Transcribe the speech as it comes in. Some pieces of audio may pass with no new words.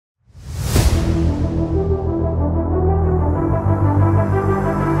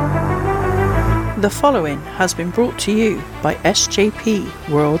The following has been brought to you by SJP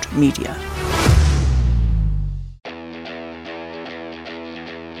World Media.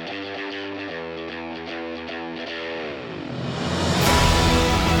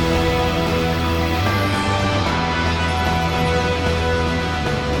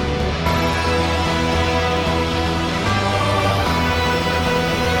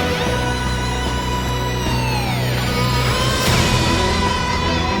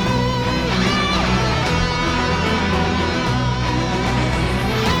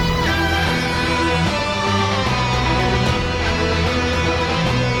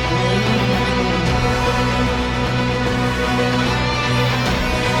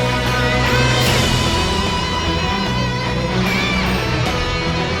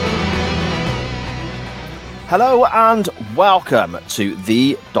 Hello and welcome to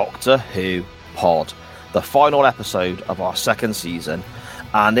the Doctor Who pod, the final episode of our second season,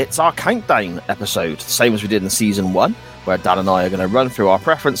 and it's our countdown episode, same as we did in season 1, where Dan and I are going to run through our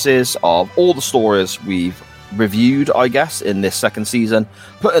preferences of all the stories we've reviewed, I guess, in this second season,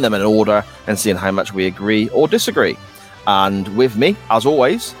 putting them in order and seeing how much we agree or disagree. And with me, as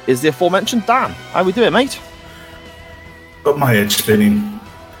always, is the aforementioned Dan. How we doing, mate? Got my head spinning.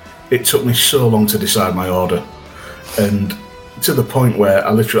 It took me so long to decide my order, and to the point where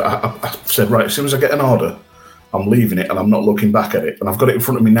I said, right, as soon as I get an order, I'm leaving it and I'm not looking back at it. And I've got it in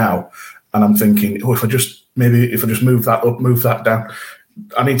front of me now, and I'm thinking, if I just move that up, move that down,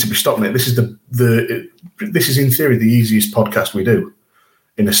 I need to be stopping it. This is this is in theory the easiest podcast we do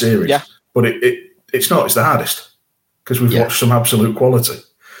in a series, yeah. But it's not. It's the hardest because we've watched some absolute quality.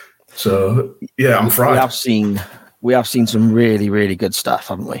 So yeah, I'm fried. We have seen some really, really good stuff,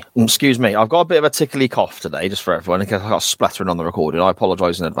 haven't we? Excuse me, I've got a bit of a tickly cough today, just for everyone, because I got spluttering on the recording. I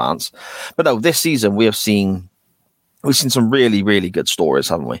apologise in advance. But no, this season we've seen some really, really good stories,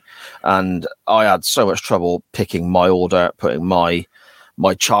 haven't we? And I had so much trouble picking my order, putting my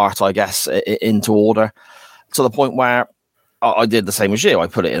chart, I guess, into order, to the point where I did the same as you. I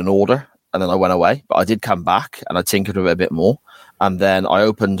put it in order, and then I went away. But I did come back, and I tinkered with it a bit more. And then I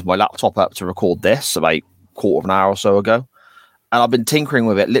opened my laptop up to record this about quarter of an hour or so ago, and I've been tinkering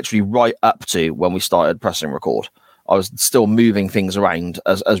with it literally right up to when we started pressing record. I was still moving things around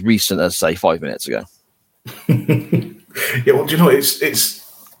as recent as, say, 5 minutes ago. Yeah, well, do you know, it's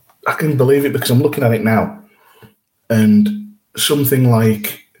I can believe it because I'm looking at it now, and something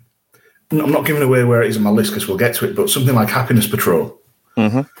like, I'm not giving away where it is on my list because we'll get to it, but something like Happiness Patrol,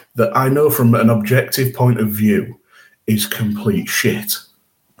 that I know from an objective point of view is complete shit.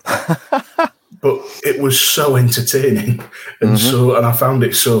 But it was so entertaining, and and I found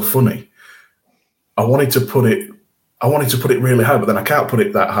it so funny. I wanted to put it really high, but then I can't put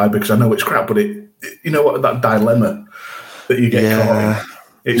it that high because I know it's crap. But you know what, that dilemma that you get caught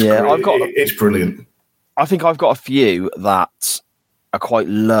in. It's brilliant. I think I've got a few that are quite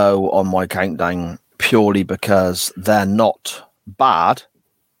low on my countdown purely because they're not bad,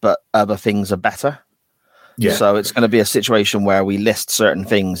 but other things are better. Yeah. So it's going to be a situation where we list certain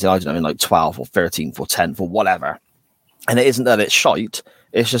things, I don't know, in like 12th or 13th or 10th or whatever. And it isn't that it's shite.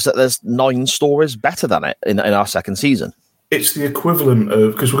 It's just that there's 9 stories better than it in our second season. It's the equivalent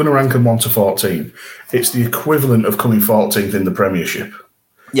of, because we're going to rank them 1 to 14, it's the equivalent of coming 14th in the Premiership.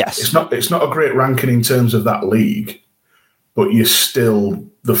 Yes. It's not a great ranking in terms of that league, but you're still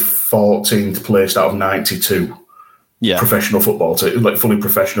the 14th placed out of 92 professional football teams, like fully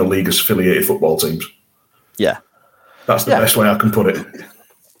professional league affiliated football teams. Yeah, that's the best way I can put it.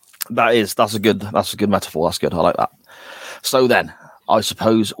 That's a good metaphor. That's good. I like that. So then, I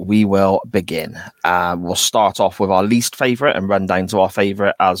suppose we will begin. We'll start off with our least favourite and run down to our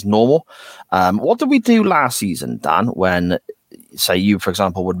favourite as normal. What did we do last season, Dan? When, say, you, for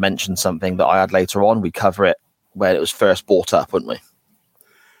example, would mention something that I had later on, we'd cover it when it was first brought up, wouldn't we?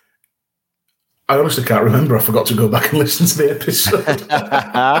 I honestly can't remember. I forgot to go back and listen to the episode.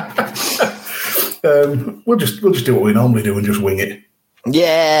 We'll just do what we normally do and just wing it.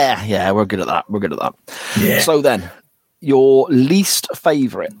 Yeah, we're good at that. Yeah. So then, your least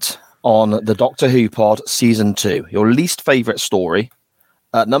favourite on the Doctor Who pod season 2, your least favourite story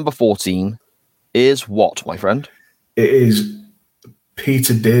at number 14 is what, my friend? It is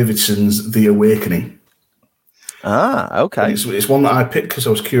Peter Davidson's The Awakening. Ah, okay. It's one that I picked because I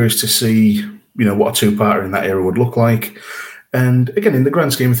was curious to see, what a 2-parter in that era would look like. And again, in the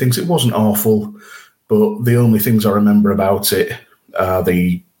grand scheme of things, it wasn't awful, but the only things I remember about it are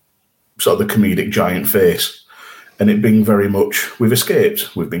the sort of the comedic giant face, and it being very much, we've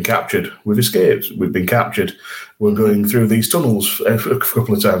escaped, we've been captured, we've escaped, we've been captured, we're going through these tunnels a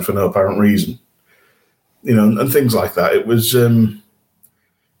couple of times for no apparent reason, and things like that. It was,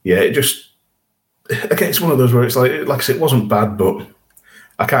 again, it's one of those where it's like I said, it wasn't bad, but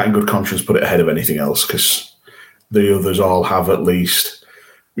I can't in good conscience put it ahead of anything else because the others all have at least,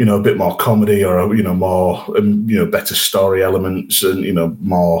 a bit more comedy or, more, better story elements and,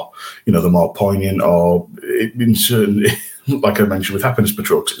 more, the more poignant or in certain, like I mentioned with Happiness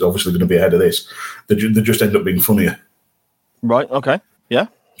Patrol, 'cause it's obviously going to be ahead of this. They just end up being funnier. Right. Okay. Yeah.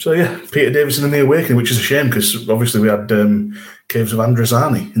 So, yeah, Peter Davison and The Awakening, which is a shame because obviously we had Caves of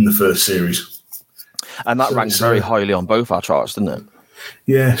Androzani in the first series. And that ranks very highly on both our charts, didn't it?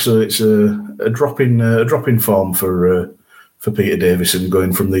 Yeah, so it's a drop in form for Peter Davison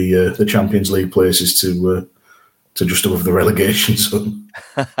going from the Champions League places to just above the relegation zone.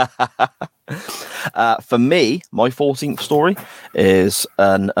 For me, my 14th story is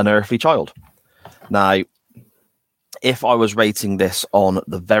an Unearthly Child. Now, if I was rating this on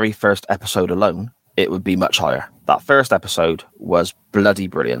the very first episode alone, it would be much higher. That first episode was bloody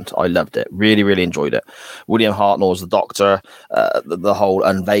brilliant. I loved it. Really, really enjoyed it. William Hartnell as the Doctor, the whole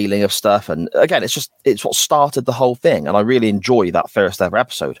unveiling of stuff. And again, it's what started the whole thing. And I really enjoy that first ever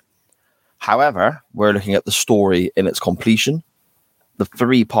episode. However, we're looking at the story in its completion. The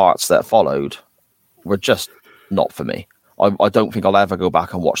 3 parts that followed were just not for me. I don't think I'll ever go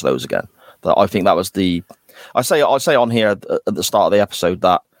back and watch those again. I think that was I say on here at the start of the episode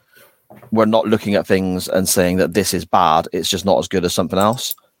that we're not looking at things and saying that this is bad. It's just not as good as something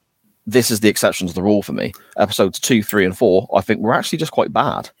else. This is the exception to the rule for me. Episodes 2, 3, and 4, I think were actually just quite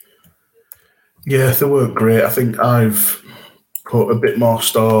bad. Yeah, they weren't great. I think I've put a bit more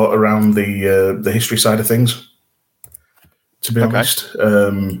store around the history side of things. To be honest,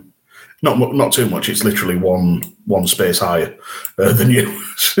 not too much. It's literally one space higher than you,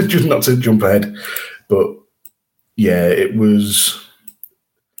 just not to jump ahead. But yeah, it was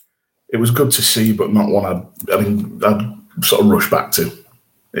good to see, but not one I'd sort of rush back to.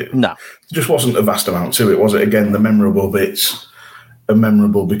 No. There just wasn't a vast amount to it, was it? Again, the memorable bits are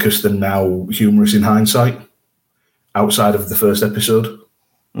memorable because they're now humorous in hindsight, outside of the first episode.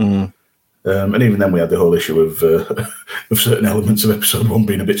 Mm. And even then we had the whole issue of certain elements of episode 1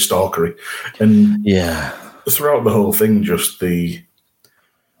 being a bit stalkery. And yeah, throughout the whole thing, just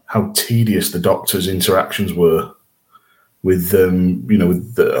how tedious the Doctor's interactions were with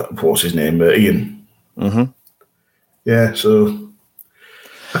what's his name, Ian. Mm-hmm. Yeah, so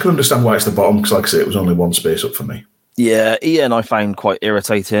I can understand why it's the bottom because, like I say, it was only one space up for me. Yeah, Ian I found quite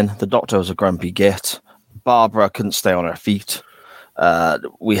irritating. The Doctor was a grumpy git. Barbara couldn't stay on her feet.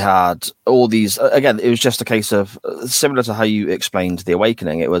 We had all these. Again, it was just a case of similar to how you explained The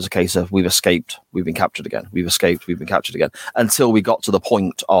Awakening. It was a case of we've escaped, we've been captured again. We've escaped, we've been captured again. Until we got to the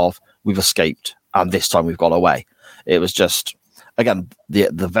point of we've escaped, and this time we've got away. It was just, again, the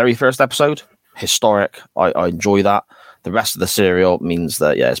very first episode, historic. I enjoy that. The rest of the serial means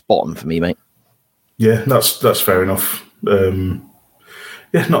that, yeah, it's bottom for me, mate. Yeah, that's fair enough.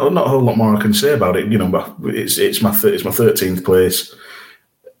 Yeah, not a whole lot more I can say about it. It's my 13th place,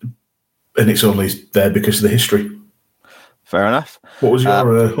 and it's only there because of the history. Fair enough. What was your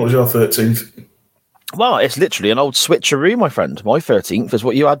 13th? Well, it's literally an old switcheroo, my friend. My 13th is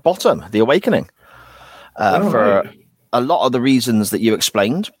what you had bottom, The Awakening. For a lot of the reasons that you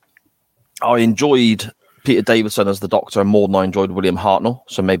explained. I enjoyed Peter Davison as the Doctor more than I enjoyed William Hartnell,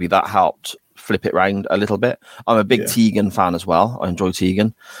 so maybe that helped flip it round a little bit. I'm a big Tegan fan as well. I enjoy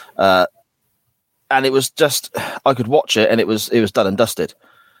Tegan. And it was just, I could watch it and it was done and dusted.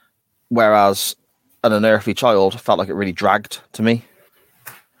 Whereas an Unearthly Child felt like it really dragged to me.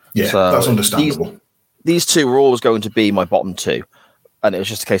 Yeah, so that's understandable. These 2 were always going to be my bottom 2. And it was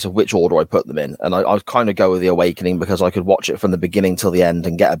just a case of which order I put them in. And I'd kind of go with The Awakening because I could watch it from the beginning till the end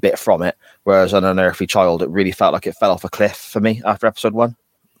and get a bit from it. Whereas an Unearthly Child, it really felt like it fell off a cliff for me after episode 1.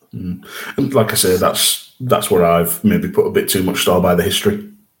 Mm. And like I say, that's where I've maybe put a bit too much store by the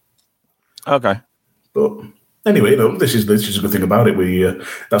history. Okay. But anyway, this is a good thing about it.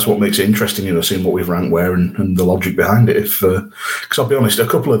 That's what makes it interesting, seeing what we've ranked where and the logic behind it. Because I'll be honest, a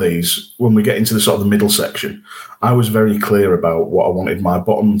couple of these, when we get into the sort of the middle section, I was very clear about what I wanted my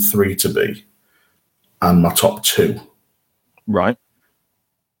bottom 3 to be and my top 2. Right.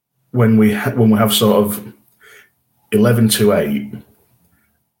 When we have sort of 11 to 8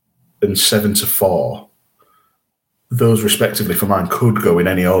 and 7 to 4, those respectively for mine could go in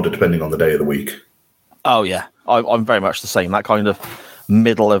any order depending on the day of the week. Oh, yeah. I'm very much the same. That kind of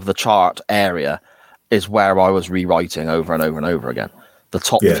middle of the chart area is where I was rewriting over and over and over again. The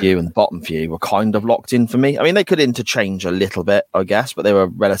top few and the bottom few were kind of locked in for me. I mean, they could interchange a little bit, I guess, but they were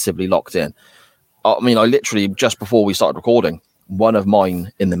relatively locked in. I mean, I literally, just before we started recording, one of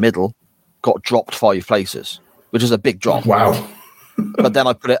mine in the middle got dropped 5 places, which is a big drop. Wow. But then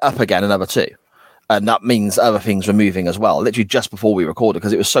I put it up again another 2. And that means other things were moving as well, literally just before we recorded,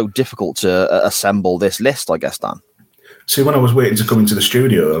 because it was so difficult to assemble this list, I guess, Dan. See, when I was waiting to come into the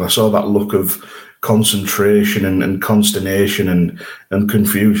studio and I saw that look of concentration and consternation and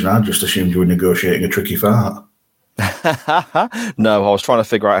confusion, I just assumed you were negotiating a tricky fart. No, I was trying to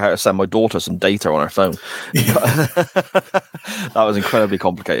figure out how to send my daughter some data on her phone. Yeah. That was incredibly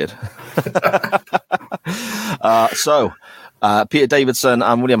complicated. So Peter Davidson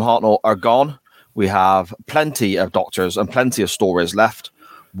and William Hartnell are gone. We have plenty of doctors and plenty of stories left.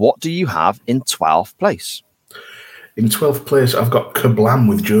 What do you have in 12th place? In 12th place, I've got Kablam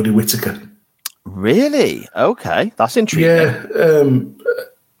with Jodie Whittaker. Really? Okay, that's intriguing. Yeah.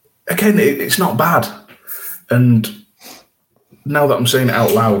 Again, it's not bad. And now that I'm saying it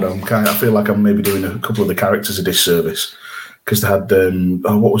out loud, I feel like I'm maybe doing a couple of the characters a disservice, because they had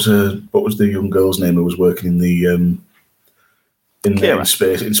what was the young girl's name who was working in the in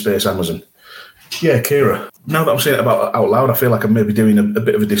Space Amazon? Yeah, Kira. Now that I'm saying it out loud, I feel like I'm maybe doing a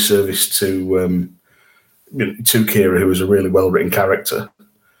bit of a disservice to Kira, who was a really well written character,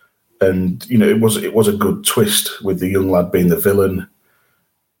 and it was a good twist with the young lad being the villain,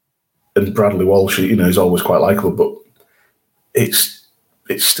 and Bradley Walsh, is always quite likable, but it's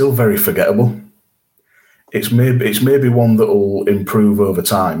still very forgettable. It's maybe one that will improve over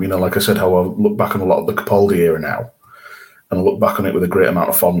time. Like I said, how I look back on a lot of the Capaldi era now, and I look back on it with a great amount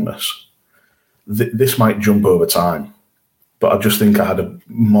of fondness. This might jump over time, but I just think I had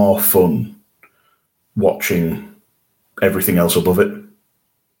more fun watching everything else above it.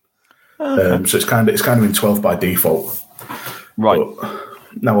 Okay. So it's kind of in 12th by default, right? But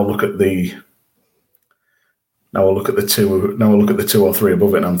now I look at the two or three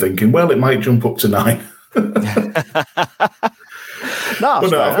above it, and I'm thinking, well, it might jump up to 9. No,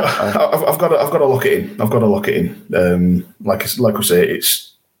 I've got to lock it in. I've got to lock it in. Like we say,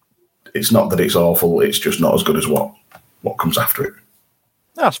 it's not that it's awful. It's just not as good as what comes after it.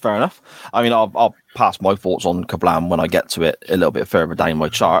 That's fair enough. I mean, I'll pass my thoughts on Kablam when I get to it a little bit further down my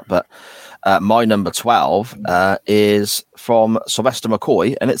chart. But my number 12 is from Sylvester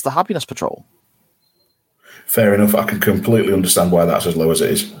McCoy, and it's The Happiness Patrol. Fair enough. I can completely understand why that's as low as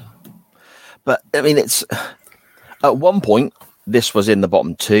it is. But I mean, it's at one point this was in the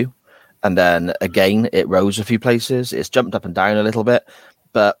bottom 2, and then again it rose a few places. It's jumped up and down a little bit,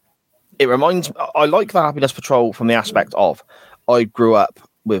 but it reminds. I like The Happiness Patrol from the aspect of I grew up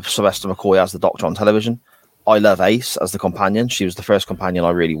with Sylvester McCoy as the Doctor on television. I love Ace as the companion. She was the first companion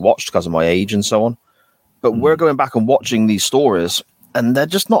I really watched because of my age and so on. But we're going back and watching these stories, and they're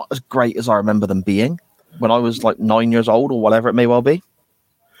just not as great as I remember them being when I was like 9 years old or whatever it may well be.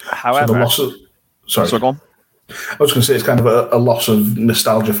 However, sorry, go on. I was going to say it's kind of a loss of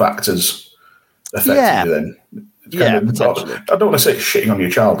nostalgia factors, effectively. Yeah, then, potentially. I don't want to say it's shitting on your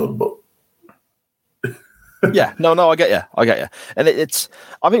childhood, but yeah, no, I get you, and it's.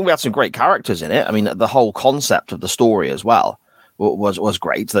 I think we had some great characters in it. I mean, the whole concept of the story as well was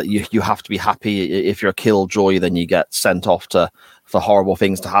great. That you have to be happy. If you're a killjoy, then you get sent off for horrible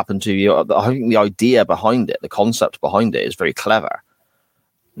things to happen to you. I think the idea behind it, the concept behind it, is very clever.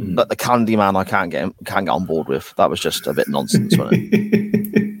 But the Candyman, I can't get on board with. That was just a bit nonsense, wasn't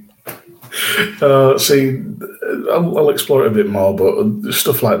it? See, I'll explore it a bit more, but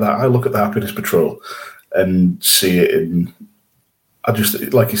stuff like that, I look at the Happiness Patrol and see it in. I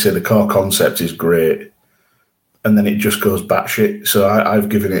just, like you say, the core concept is great, and then it just goes batshit. So I've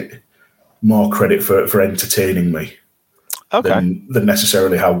given it more credit for entertaining me, than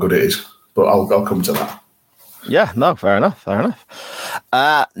necessarily how good it is. But I'll come to that. Yeah, no, fair enough.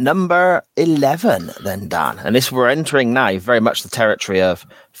 Number 11 then, Dan. And this, we're entering now very much the territory of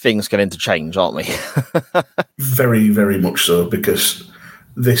things can interchange, aren't we? Very, very much so, because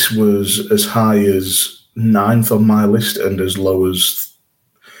this was as high as 9th on my list and as low as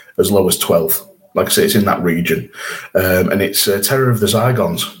 12th. Like I say, it's in that region. And it's Terror of the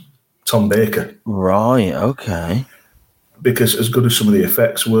Zygons, Tom Baker. Right, okay. Because as good as some of the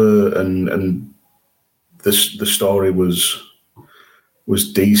effects were and the story was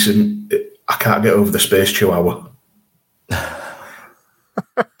decent, I can't get over the space chihuahua.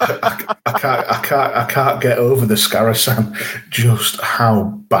 I can't get over the Scarasan, just how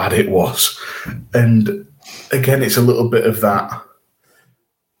bad it was. And again, it's a little bit of that.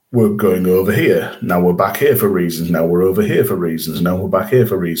 We're going over here. Now we're back here for reasons. Now we're over here for reasons. Now we're back here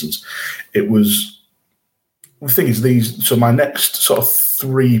for reasons. It was, the thing is, so my next sort of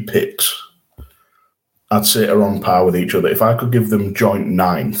 3 picks, I'd say are on par with each other. If I could give them joint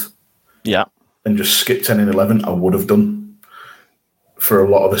 9th, yeah, and just skip 10 and 11, I would have done, for a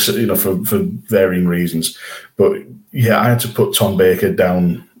lot of the, for varying reasons. But yeah, I had to put Tom Baker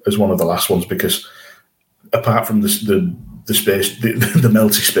down as one of the last ones because apart from the space, the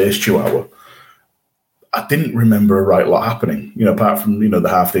melty space chihuahua, I didn't remember a right lot happening. Apart from the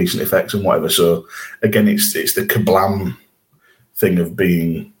half decent effects and whatever. So again, it's the kablam thing of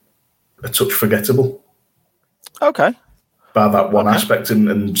being a touch forgettable. Okay. By that one aspect,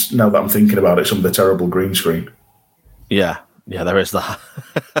 and now that I'm thinking about it, some of the terrible green screen. Yeah, there is that.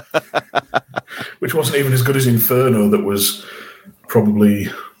 Which wasn't even as good as Inferno, that was probably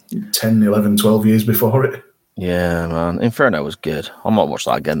 10, 11, 12 years before it. Yeah, man. Inferno was good. I might watch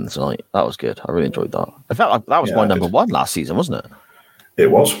that again tonight. That was good. I really enjoyed that. In fact, that was my number one last season, wasn't it?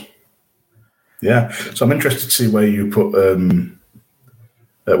 It was. Yeah. So I'm interested to see where you put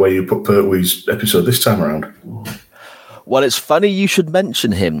Pertwee's episode this time around. Well, it's funny you should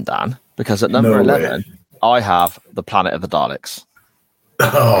mention him, Dan, because at number 11, I have The Planet of the Daleks.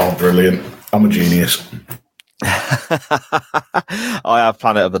 Oh, brilliant. I'm a genius. I have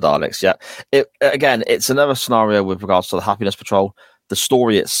Planet of the Daleks, yeah. It's another scenario with regards to the Happiness Patrol. The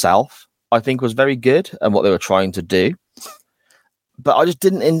story itself, I think, was very good and what they were trying to do. But I just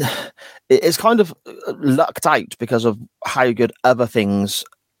didn't... It's kind of lucked out because of how good other things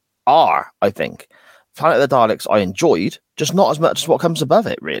are, I think. Planet of the Daleks I enjoyed, just not as much as what comes above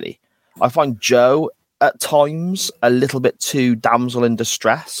it, really. I find Jo at times a little bit too damsel in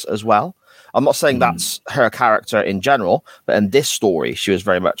distress as well. I'm not saying that's her character in general, but in this story, she was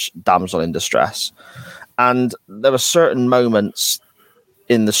very much damsel in distress. And there were certain moments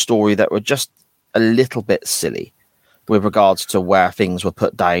in the story that were just a little bit silly with regards to where things were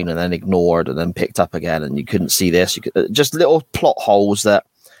put down and then ignored and then picked up again. And you couldn't see this. Just little plot holes that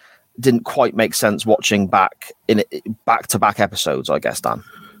didn't quite make sense watching back-to-back episodes, I guess, Dan.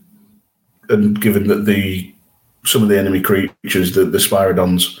 And given that some of the enemy creatures, the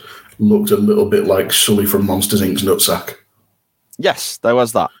Spyrodons, looked a little bit like Sully from Monsters, Inc.'s nutsack. Yes, there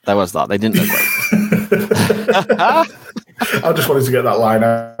was that. They didn't look great. I just wanted to get that line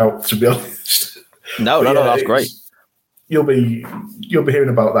out, to be honest. No, that's great. You'll be hearing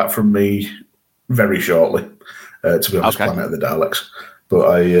about that from me very shortly, to be honest, Planet of the Daleks. But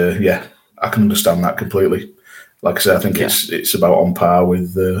I can understand that completely. Like I said, I think it's about on par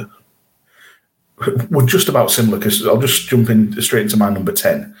with... we're just about similar, because I'll just jump straight into my number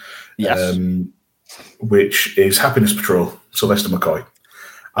 10. Yes. Which is Happiness Patrol, Sylvester McCoy.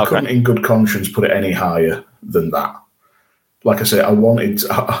 I couldn't in good conscience put it any higher than that. Like I said, at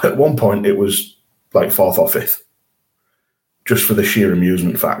one point it was like 4th or 5th, just for the sheer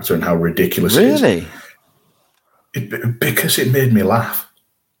amusement factor and how ridiculous it is. Really? Because it made me laugh.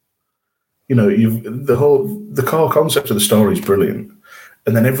 The core concept of the story is brilliant,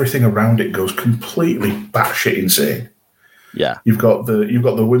 and then everything around it goes completely batshit insane. Yeah, you've got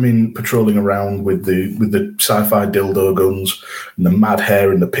the women patrolling around with the sci-fi dildo guns and the mad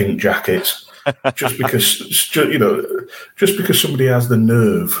hair and the pink jackets, just because somebody has the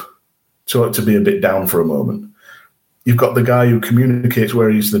nerve to be a bit down for a moment. You've got the guy who communicates where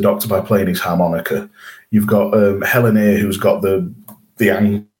he's the doctor by playing his harmonica. You've got Helen A, who's got the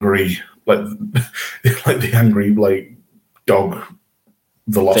angry like the angry like dog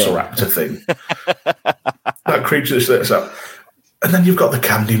velociraptor thing. That creature that sets up. And then you've got the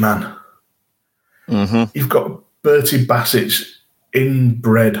Candyman. Mm-hmm. You've got Bertie Bassett's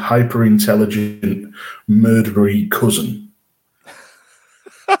inbred, hyper-intelligent, murdery cousin.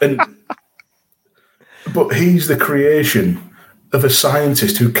 But he's the creation of a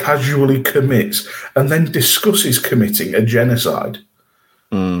scientist who casually commits and then discusses committing a genocide.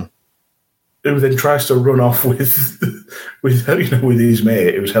 Mm. Who then tries to run off with his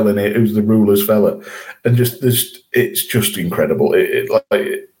mate, who's Helen, who's the ruler's fella, and it's just incredible.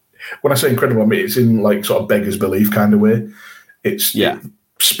 When I say incredible, I mean it's in like sort of beggar's belief kind of way. It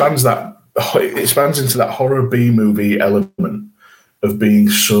spans into that horror B movie element of being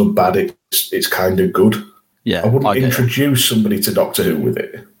so bad it's kind of good. Yeah, I wouldn't introduce somebody to Doctor Who with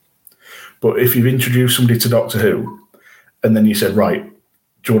it, but if you've introduced somebody to Doctor Who and then you said, right,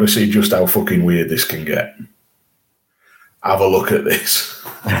 do you want to see just how fucking weird this can get? Have a look at this.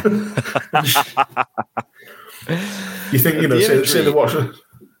 You think, say the watcher.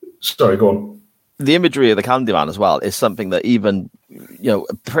 Sorry, go on. The imagery of the Candyman as well is something that even,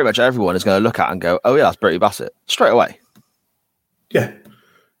 pretty much everyone is going to look at and go, oh yeah, that's Bertie Bassett, straight away. Yeah.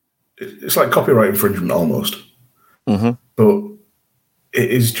 It's like copyright infringement almost. Mm-hmm. But it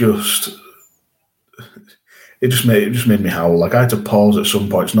is just... It just made me howl. Like I had to pause at some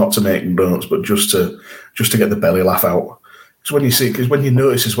points, not to make notes, but just to get the belly laugh out. Because when you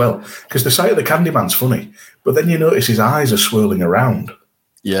notice as well, because the sight of the Candyman's funny, but then you notice his eyes are swirling around.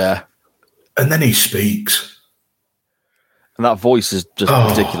 Yeah, and then he speaks, and that voice is just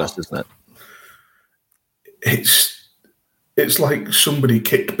ridiculous, isn't it? it's like somebody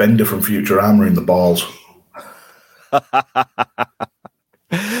kicked Bender from Futurama in the balls.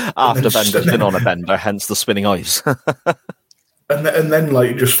 After Bender's been on a bender, hence the spinning eyes. and then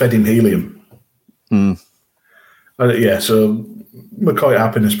like just fed him helium. Yeah, so McCoy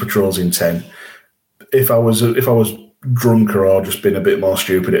Happiness Patrol's in 10. If I was drunker or just been a bit more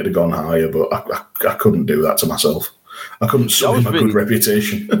stupid, it'd have gone higher, but I couldn't do that to myself. I couldn't sully my good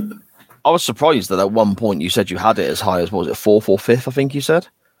reputation. I was surprised that at one point you said you had it as high as, what was it, 4th or 5th, I think you said?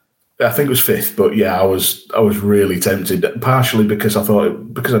 I think it was 5th, but yeah, I was really tempted, partially because I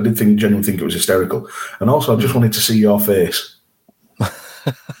did genuinely think it was hysterical, and also I just wanted to see your face.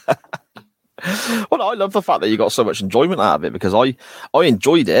 Well, I love the fact that you got so much enjoyment out of it, because I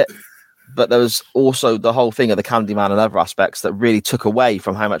enjoyed it, but there was also the whole thing of the Candyman and other aspects that really took away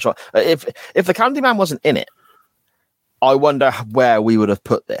from how much. If the Candyman wasn't in it, I wonder where we would have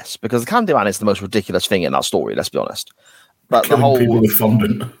put this, because the Candyman is the most ridiculous thing in that story. Let's be honest. But killing the whole people with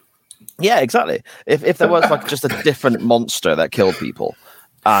fondant. Yeah, exactly. If there was like just a different monster that killed people,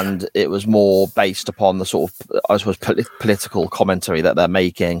 and it was more based upon the sort of, I suppose, political commentary that they're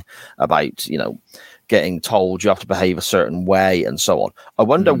making about, you know, getting told you have to behave a certain way and so on. I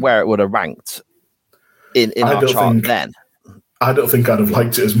wonder where it would have ranked in our chart then. I don't think I'd have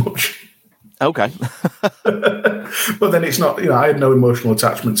liked it as much. Okay. But then it's not, you know, I had no emotional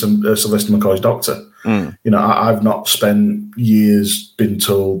attachment to Sylvester McCoy's Doctor. You know, I've not spent years been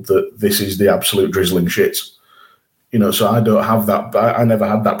told that this is the absolute drizzling shit. You know, so I don't have that. I never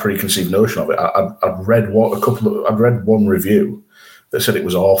had that preconceived notion of it. I'd read I'd read one review that said it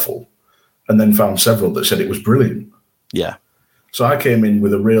was awful, and then found several that said it was brilliant. Yeah. So I came in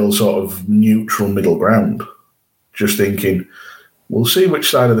with a real sort of neutral middle ground, just thinking, we'll see which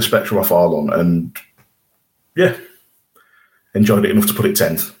side of the spectrum I fall on, and yeah, enjoyed it enough to put it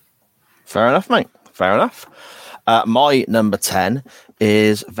 10th. Fair enough, mate. Fair enough. My number 10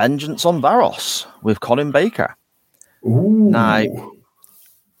 is Vengeance on Varos with Colin Baker. Ooh. Now,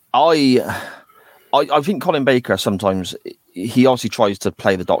 I think Colin Baker sometimes, he obviously tries to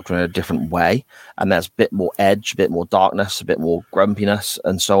play the Doctor in a different way, and there's a bit more edge, a bit more darkness, a bit more grumpiness,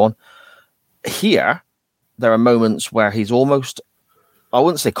 and so on. Here, there are moments where he's almost, I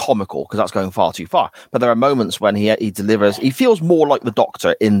wouldn't say comical, because that's going far too far, but there are moments when he delivers, he feels more like the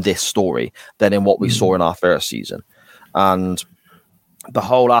Doctor in this story than in what we saw in our first season. And the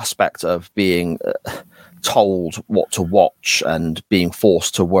whole aspect of being told what to watch and being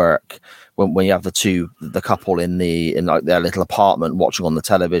forced to work when you have the couple in like their little apartment watching on the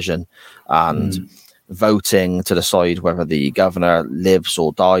television and voting to decide whether the governor lives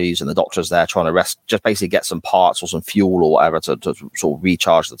or dies, and the Doctor's there trying to just basically get some parts or some fuel or whatever to sort of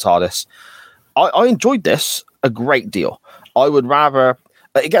recharge the TARDIS. I enjoyed this a great deal. I would rather,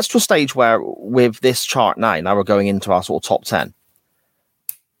 it gets to a stage where with this chart now we're going into our sort of top 10,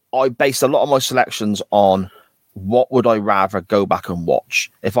 I based a lot of my selections on what would I rather go back and watch.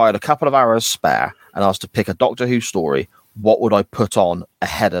 If I had a couple of hours spare and I was to pick a Doctor Who story, what would I put on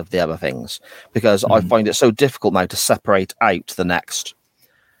ahead of the other things? Because I find it so difficult now to separate out the next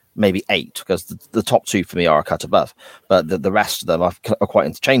maybe 8, because the top 2 for me are a cut above, but the rest of them are quite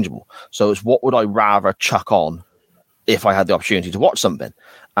interchangeable. So it's what would I rather chuck on if I had the opportunity to watch something?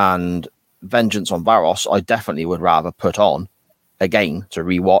 And Vengeance on Varos, I definitely would rather put on again to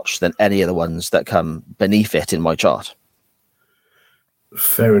rewatch than any of the ones that come beneath it in my chart.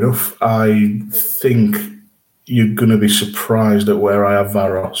 Fair enough. I think you're going to be surprised at where I have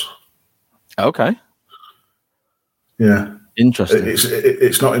Varos. Okay. Yeah. Interesting.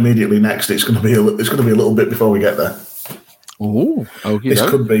 It's not immediately next. It's going to be a little bit before we get there. Ooh. Okay. This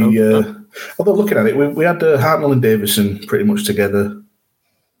could be. Although looking at it, we had Hartnell and Davison pretty much together.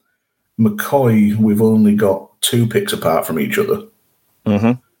 McCoy, we've only got 2 picks apart from each other.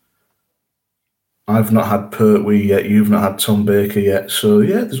 Mm-hmm. I've not had Pertwee yet. You've not had Tom Baker yet. So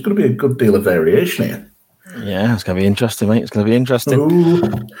yeah, there's going to be a good deal of variation here. Yeah, it's going to be interesting, mate. It's going to be interesting.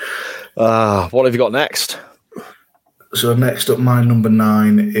 What have you got next? So next up, my number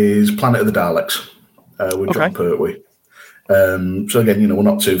 9 is Planet of the Daleks with John Pertwee. So again, you know, we're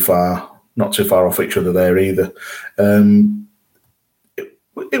not too far off each other there either.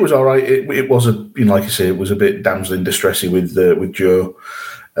 It was all right. It was like you say, it was a bit damsel in distressy with Joe.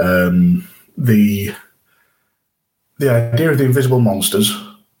 The idea of the invisible monsters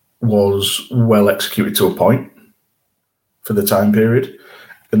was well executed to a point for the time period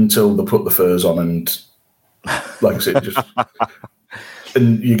until they put the furs on, and like I said, just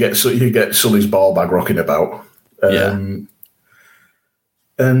and you get Sully's ball bag rocking about. And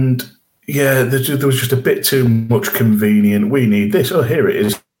yeah, there was just a bit too much convenient. We need this. Oh, here it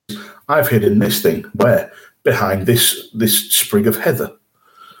is. I've hidden this thing. Where? behind this sprig of heather.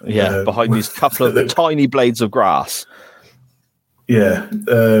 Yeah, behind these couple of tiny blades of grass. Yeah,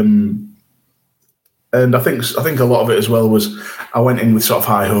 and I think a lot of it as well was I went in with sort of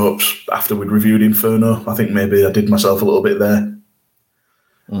high hopes after we'd reviewed Inferno. I think maybe I did myself a little bit there.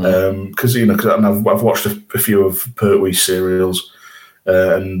 Because I've watched a few of Pertwee's serials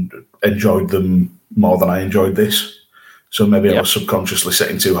and enjoyed them more than I enjoyed this. So maybe I was subconsciously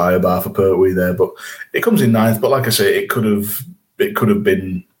setting too high a bar for Pertwee there. But it comes in ninth. But like I say, it could have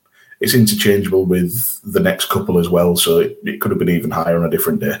been. It's interchangeable with the next couple as well, so it could have been even higher on a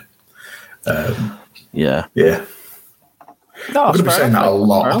different day. Yeah. No, I'm going to be saying that a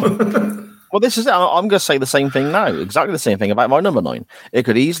lot. Well, this is it. I'm going to say the same thing now. Exactly the same thing about my number 9. It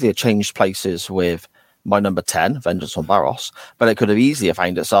could easily have changed places with my number 10, Vengeance on Barros, but it could have easily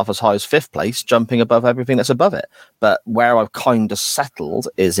found itself as high as 5th place, jumping above everything that's above it. But where I've kind of settled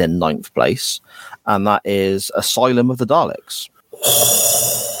is in 9th place, and that is Asylum of the Daleks.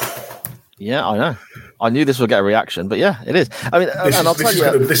 Yeah, I know. I knew this would get a reaction, but yeah, it is. I mean,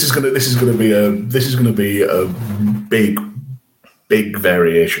 this is going to be a big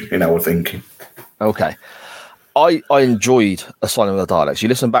variation in our thinking. Okay. I enjoyed Asylum of the Daleks. You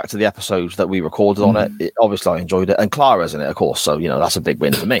listen back to the episodes that we recorded on it. Obviously, I enjoyed it. And Clara's in it, of course. So, that's a big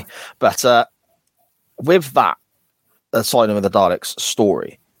win for me. But with that Asylum of the Daleks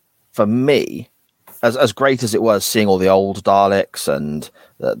story, for me, as great as it was seeing all the old Daleks and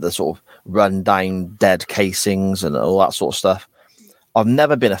the sort of run-down dead casings and all that sort of stuff, I've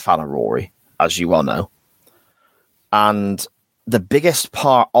never been a fan of Rory, as you well know. And the biggest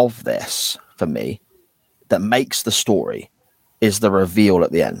part of this, for me, that makes the story is the reveal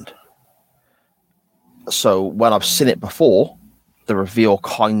at the end. So when I've seen it before, the reveal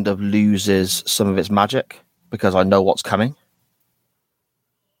kind of loses some of its magic because I know what's coming.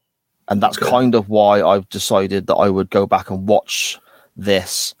 And that's kind of why I've decided that I would go back and watch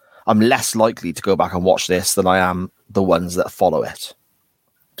this. I'm less likely to go back and watch this than I am the ones that follow it.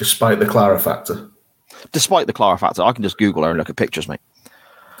 Despite the Clara factor? Despite the Clara factor. I can just Google her and look at pictures, mate.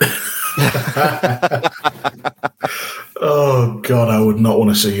 Oh, God, I would not want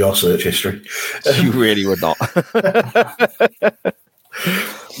to see your search history. You really would not.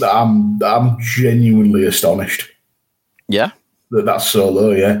 I'm genuinely astonished. Yeah? That's so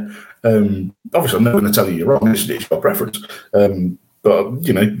low, yeah. Obviously, I'm never going to tell you you're wrong. It's your preference. But,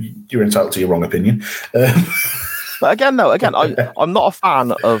 you're entitled to your wrong opinion. But again, I'm not a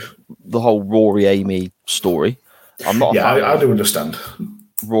fan of the whole Rory Amy story. I'm not. I do understand.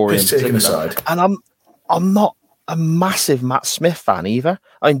 Rory taken aside, and I'm not a massive Matt Smith fan either.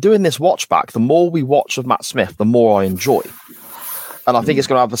 I'm doing this watch back. The more we watch of Matt Smith, the more I enjoy. And I think it's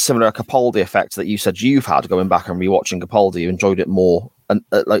going to have a similar Capaldi effect that you said you've had going back and rewatching Capaldi. You enjoyed it more, and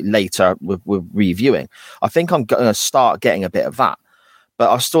like later with reviewing. I think I'm going to start getting a bit of that,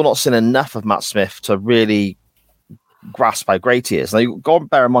 but I've still not seen enough of Matt Smith to really grasp how great he is. Now, you've got to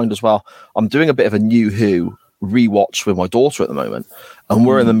bear in mind as well, I'm doing a bit of a New Who rewatch with my daughter at the moment, and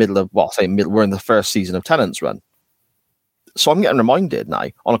we're in the middle of we're in the first season of Tennant's run. So I'm getting reminded now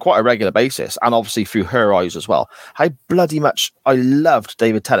on quite a regular basis, and obviously through her eyes as well, how bloody much I loved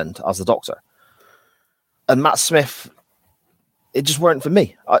David Tennant as the Doctor. And Matt Smith, it just weren't for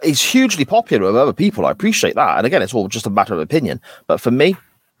me. He's hugely popular with other people. I appreciate that. And again, it's all just a matter of opinion. But for me,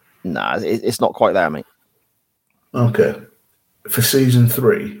 it's not quite there, mate. Okay. For season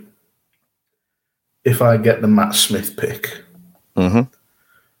 3, if I get the Matt Smith pick,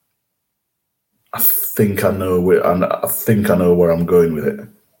 I think I know where I'm going with it.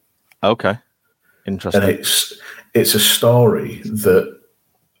 Okay, interesting. And it's a story that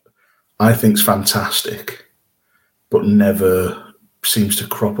I think's fantastic, but never seems to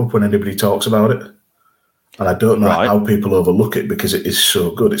crop up when anybody talks about it. And I don't know how people overlook it because it is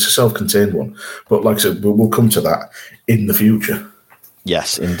so good. It's a self-contained one, but like I said, we'll come to that in the future.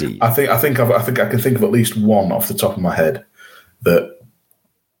 Yes, indeed. I think I can think of at least one off the top of my head that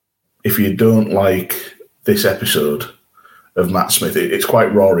if you don't like this episode of Matt Smith, it's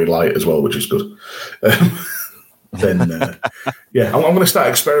quite Rory light as well, which is good. Then I'm going to start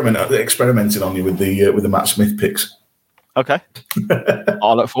experimenting on you with the Matt Smith picks. Okay,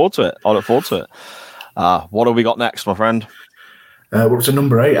 I'll look forward to it. What have we got next, my friend? We're up to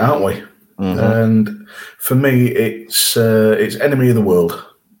number 8, aren't we? And for me, it's Enemy of the World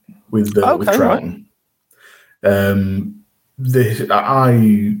with Troughton. Right.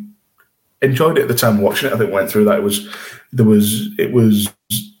 I enjoyed it at the time watching it. I think went through that. It was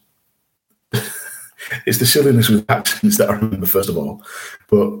it's the silliness with accents that I remember first of all,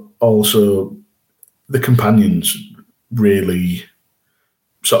 but also the companions really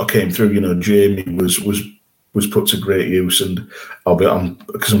sort of came through. Jamie was was put to great use. And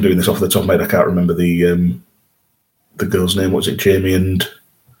because I'm doing this off the top of my head, I can't remember the girl's name. What was it? Jamie and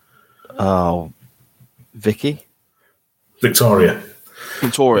Victoria.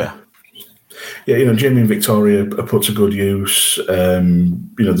 Yeah, Jamie and Victoria are put to good use.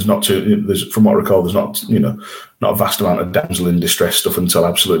 There's from what I recall, there's not a vast amount of damsel in distress stuff until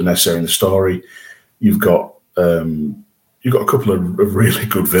absolutely necessary in the story. You've got a couple of really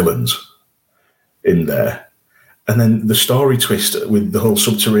good villains in there, and then the story twist with the whole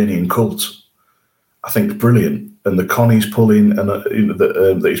subterranean cult, I think, brilliant. And the con he's pulling, and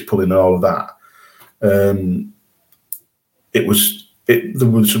that he's pulling, and all of that. There was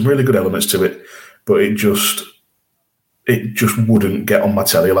some really good elements to it, but it just wouldn't get on my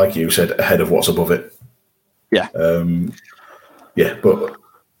telly, like you said, ahead of what's above it. Yeah. But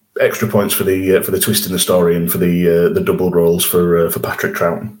extra points for the twist in the story and for the double roles for Patrick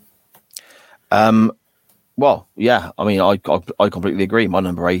Troughton. Well, yeah. I mean, I completely agree. My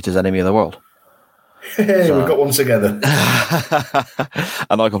number 8 is Enemy of the World. Hey, we've got one together.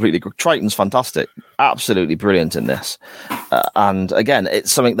 And I completely agree. Triton's fantastic. Absolutely brilliant in this. And again,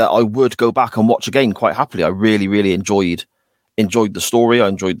 it's something that I would go back and watch again quite happily. I really, really enjoyed the story. I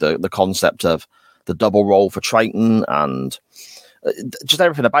enjoyed the concept of the double role for Triton, and just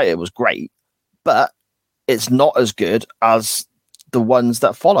everything about it was great. But it's not as good as the ones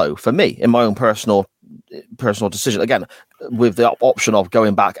that follow for me, in my own personal decision. Again, with the option of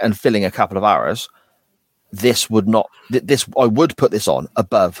going back and filling a couple of hours, I would put this on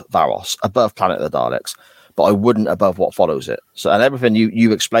above Varos, above Planet of the Daleks, but I wouldn't above what follows it. So, and everything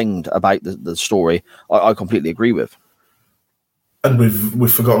you explained about the story, I completely agree with. And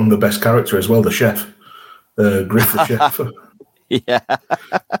we've forgotten the best character as well, the chef, Griff the chef. Yeah,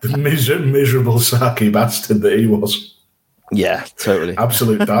 the miserable sarky bastard that he was. Yeah, totally.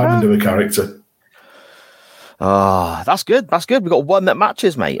 Absolute diamond of a character. That's good. We've got one that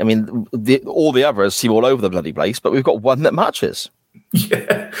matches, mate. I mean, all the others seem all over the bloody place, but we've got one that matches.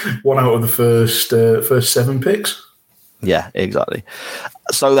 Yeah, one out of the first 7 picks. Yeah, exactly.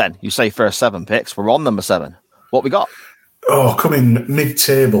 So then, you say first 7 picks. We're on number 7. What we got? Oh, coming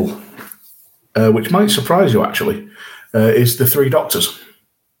mid-table, which might surprise you, actually, is The Three Doctors.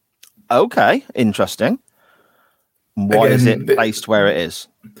 Okay, interesting. Why is it placed where it is?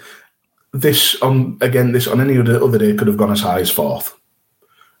 This on any other day could have gone as high as 4th,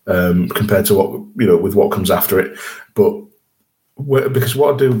 compared to what comes after it. But because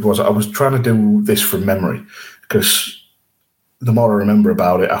what I did was I was trying to do this from memory, because the more I remember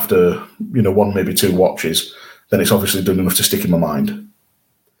about it after 1, maybe 2 watches, then it's obviously done enough to stick in my mind.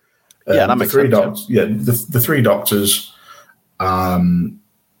 Yeah, that makes sense. The Three Doctors. I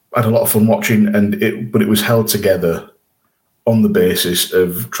had a lot of fun watching, but it was held together on the basis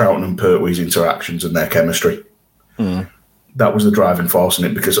of Troughton and Pertwee's interactions and their chemistry. Mm. That was the driving force in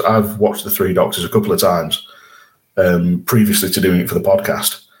it, because I've watched The Three Doctors a couple of times previously to doing it for the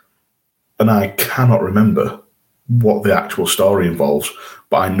podcast, and I cannot remember what the actual story involves,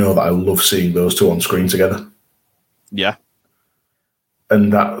 but I know that I love seeing those two on screen together. Yeah.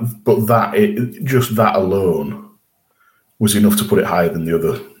 And just that alone was enough to put it higher than the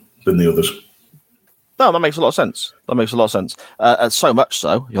others. No, that makes a lot of sense. So much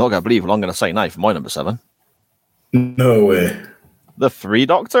so, you're not going to believe what I'm going to say now for my number 7. No way. The Three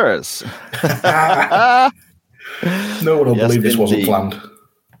Doctors. No one will believe this wasn't planned.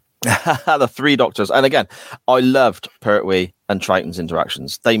 The Three Doctors. And again, I loved Pertwee and Triton's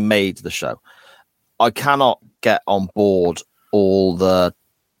interactions. They made the show. I cannot get on board all the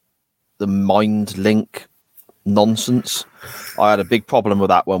mind link nonsense. I had a big problem with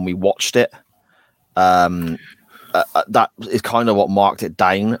that when we watched it. That is kind of what marked it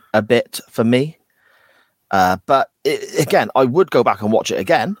down a bit for me. But again, I would go back and watch it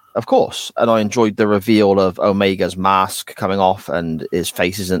again, of course. And I enjoyed the reveal of Omega's mask coming off and his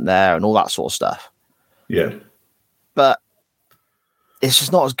face isn't there and all that sort of stuff. Yeah. But it's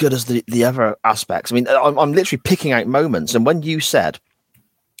just not as good as the other aspects. I mean, I'm literally picking out moments. And when you said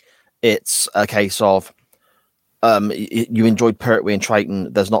it's a case of you enjoyed Pertwee and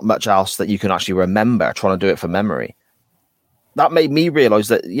Triton, there's not much else that you can actually remember trying to do it from memory. That made me realize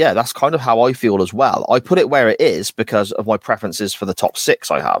that, yeah, that's kind of how I feel as well. I put it where it is because of my preferences for the top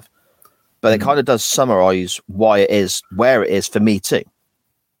 6 I have, but it kind of does summarize why it is where it is for me too.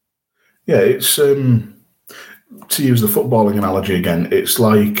 Yeah, it's to use the footballing analogy again. It's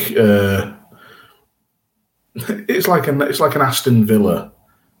like an Aston Villa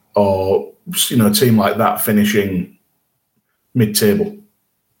or a team like that finishing mid-table.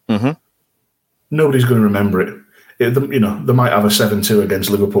 Mm-hmm. Nobody's going to remember it. They might have a 7-2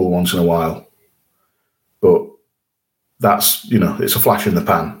 against Liverpool once in a while, but that's, it's a flash in the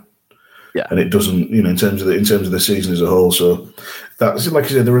pan. Yeah. And it doesn't, in terms of the season as a whole. So that's, like I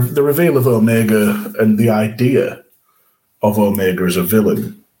said, the reveal of Omega and the idea of Omega as a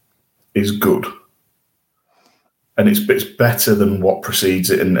villain is good. And it's better than what precedes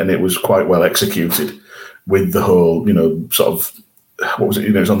it, and it was quite well executed with the whole, sort of, what was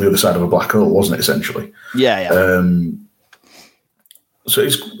it? It's on the other side of a black hole, wasn't it, essentially? Yeah. So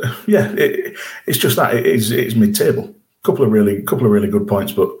it's just that it's mid-table. Couple of really good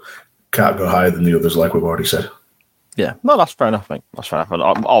points, but can't go higher than the others, like we've already said. Yeah, no, that's fair enough, mate. That's fair enough. And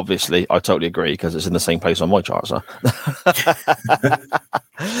obviously, I totally agree because it's in the same place on my chart. So,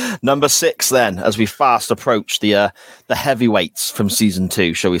 number 6, then, as we fast approach the heavyweights from season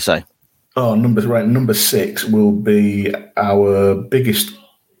 2, shall we say? Oh, number 6 will be our biggest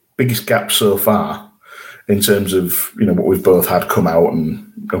gap so far in terms of what we've both had come out and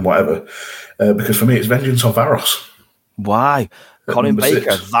whatever. Because for me, it's Vengeance on Varos. Why? Colin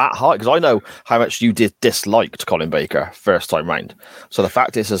Baker, that high? Because I know how much you disliked Colin Baker first time round. So the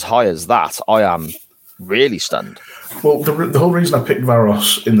fact it's as high as that, I am really stunned. Well, the whole reason I picked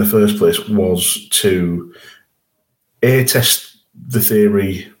Varos in the first place was to test the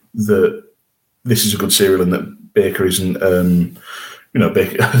theory that this is a good serial and that Baker isn't,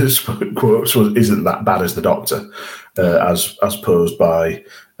 Baker, quotes, isn't that bad as the Doctor, as posed by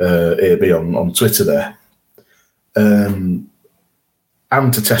AB on Twitter there.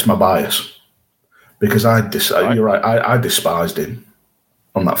 And to test my bias, because you're right, I despised him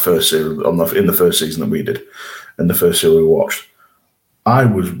on that first serial, in the first season that we did, and the first serial we watched. I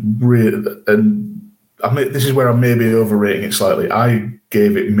was really, and this is where I may be overrating it slightly. I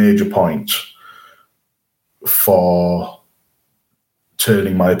gave it major points for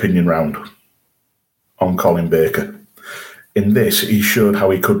turning my opinion round on Colin Baker. In this, he showed how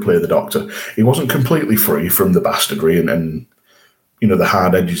he could play the Doctor. He wasn't completely free from the bastardry and the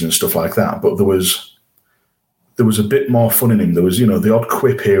hard edges and stuff like that, but there was a bit more fun in him. There was, the odd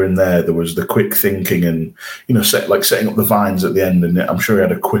quip here and there. There was the quick thinking and, setting up the vines at the end. And I'm sure he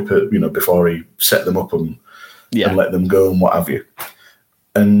had a quip before he set them up and let them go and what have you.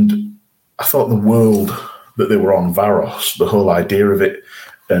 And I thought the world that they were on, Varos, the whole idea of it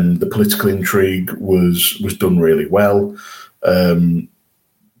and the political intrigue was done really well.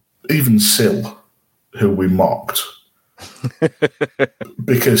 Even Syl, who we mocked,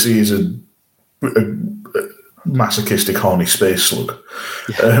 because he is a masochistic, horny space slug.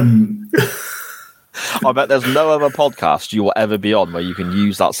 I bet there's no other podcast you will ever be on where you can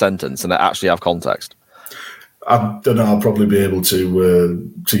use that sentence and it actually have context. I don't know. I'll probably be able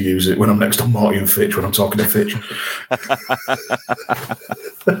to use it when I'm next on Morty and Fitch, when I'm talking to Fitch.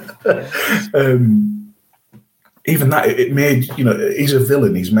 Even that, it made, he's a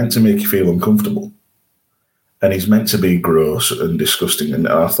villain. He's meant to make you feel uncomfortable. And he's meant to be gross and disgusting. And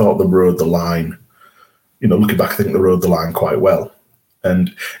I thought they rode the line, looking back, I think they rode the line quite well.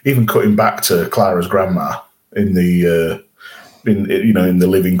 And even cutting back to Clara's grandma in the, in the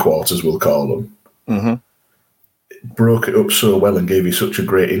living quarters, we'll call them, broke it up so well and gave you such a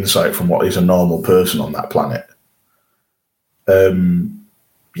great insight from what is a normal person on that planet. I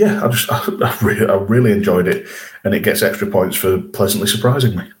really enjoyed it, and it gets extra points for pleasantly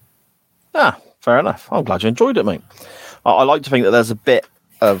surprising me. Ah, fair enough. I'm glad you enjoyed it, mate. I like to think that there's a bit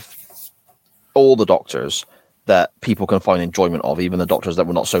of all the Doctors that people can find enjoyment of, even the Doctors that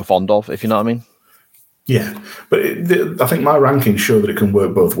we're not so fond of, if you know what I mean. Yeah, but I think my rankings show that it can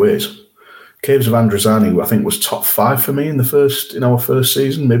work both ways. Caves of Androzani, I think, was top 5 for me in our first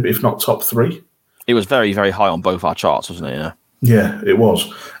season, maybe if not top 3. It was very, very high on both our charts, wasn't it? Yeah. Yeah, it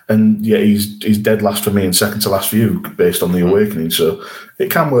was. And yeah, he's dead last for me and second to last for you based on The Awakening. So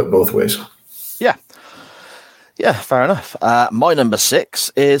it can work both ways. Yeah. Yeah, fair enough. My number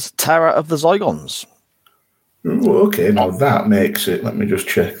 6 is Terror of the Zygons. Ooh, okay, now that makes it, let me just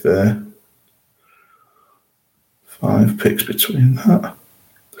check there. 5 picks between that.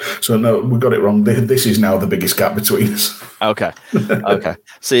 So no, we got it wrong. This is now the biggest gap between us. Okay.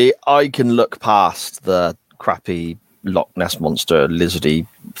 See, I can look past the crappy Loch Ness monster lizardy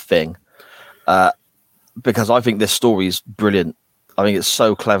thing because I think this story is brilliant. I think it's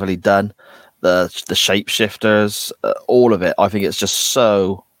so cleverly done. The shapeshifters, all of it. I think it's just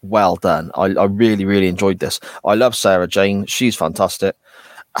so well done. I really, really enjoyed this. I love Sarah Jane. She's fantastic.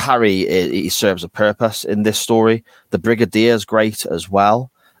 Harry, he serves a purpose in this story. The Brigadier is great as well.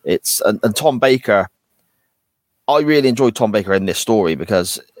 And Tom Baker. I really enjoyed Tom Baker in this story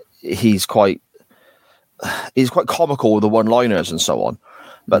because he's quite comical with the one-liners and so on.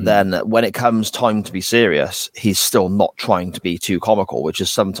 But then when it comes time to be serious, he's still not trying to be too comical, which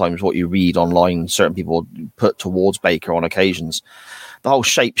is sometimes what you read online. Certain people put towards Baker on occasions. The whole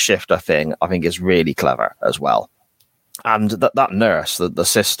shapeshifter thing, I think, is really clever as well. And that nurse, the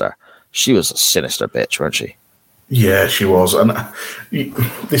sister, she was a sinister bitch, wasn't she? Yeah, she was. And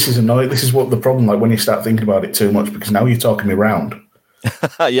this is annoying. This is what the problem, like when you start thinking about it too much, because now you're talking me round.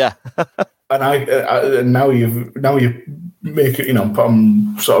 Yeah. And now you make it,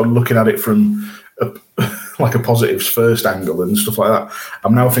 I'm sort of looking at it from like a positives first angle and stuff like that.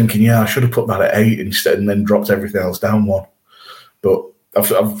 I'm now thinking, I should have put that at 8 instead and then dropped everything else down 1. But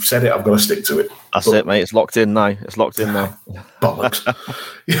I've said it, I've got to stick to it. That's it, mate. It's locked in now. Bollocks.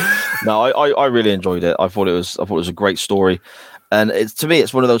 No, I really enjoyed it. I thought it was a great story. And to me,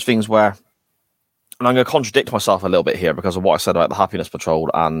 it's one of those things where, and I'm going to contradict myself a little bit here because of what I said about the Happiness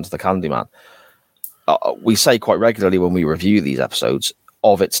Patrol and the Candyman. We say quite regularly when we review these episodes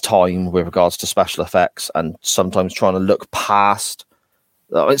of its time with regards to special effects and sometimes trying to look past.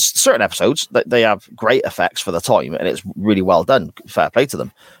 It's certain episodes that they have great effects for the time and it's really well done. Fair play to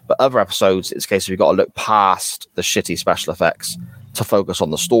them. But other episodes, it's a case of you've got to look past the shitty special effects to focus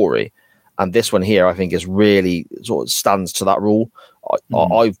on the story. And this one here, I think, is really sort of stands to that rule.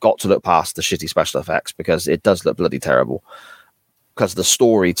 I've got to look past the shitty special effects because it does look bloody terrible. Because the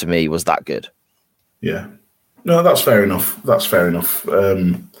story to me was that good. Yeah. No, that's fair enough.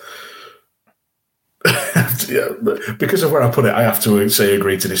 Yeah, because of where I put it, I have to say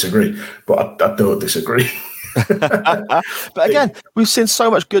agree to disagree. But I don't disagree. But again, we've seen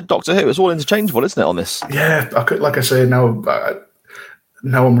so much good Doctor Who. It's all interchangeable, isn't it, on this? Yeah, like I say, now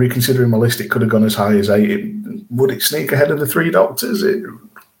I'm reconsidering my list. It could have gone as high as 8. Would it sneak ahead of the 3 Doctors?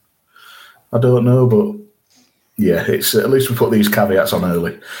 I don't know, but yeah, it's at least we put these caveats on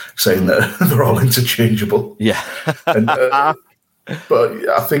early, saying that they're all interchangeable. Yeah. But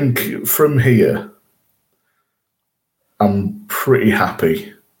I think from here, I'm pretty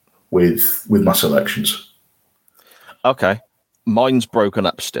happy with my selections. Okay. Mine's broken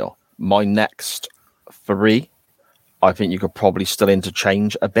up still. My next 3, I think you could probably still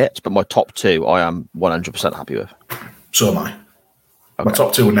interchange a bit, but my top 2, I am 100% happy with. So am I. Okay. My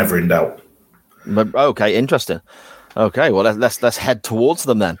top 2 are never in doubt. Okay, interesting. Okay, well, let's head towards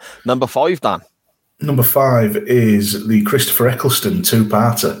them then. Number 5, Dan. Number 5 is the Christopher Eccleston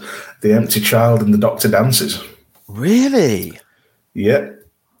 2-parter, The Empty Child and the Doctor Dances. Really? Yeah.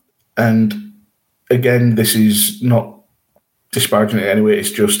 And again, this is not disparaging it anyway.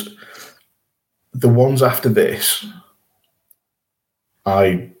 It's just the ones after this,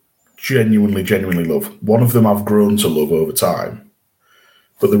 I genuinely love. One of them I've grown to love over time,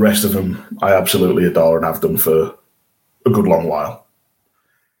 but the rest of them I absolutely adore and have done for a good long while.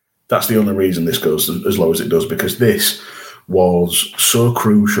 That's the only reason this goes as low as it does, because this was so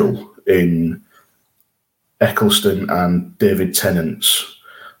crucial in Eccleston and David Tennant's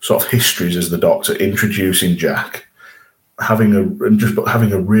sort of histories as the Doctor, introducing Jack, having a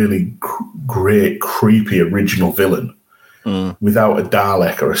really great, creepy original villain without a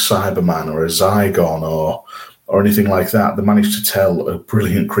Dalek or a Cyberman or a Zygon or anything like that. They managed to tell a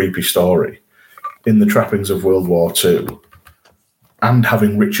brilliant, creepy story in the trappings of World War II, and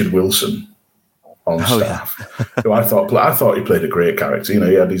having Richard Wilson on staff, who I thought he played a great character.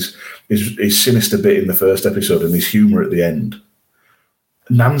 He had his sinister bit in the first episode and his humour at the end.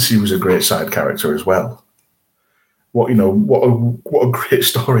 Nancy was a great side character as well. What a great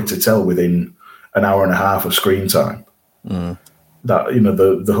story to tell within an hour and a half of screen time. That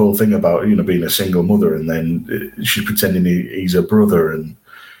the whole thing about being a single mother, and then she's pretending he's her brother, and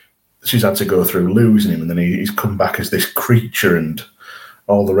she's had to go through losing him, and then he's come back as this creature and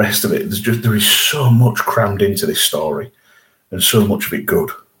all the rest of it. There is so much crammed into this story, and so much of it good.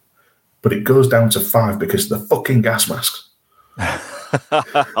 But it goes down to 5 because of the fucking gas masks. I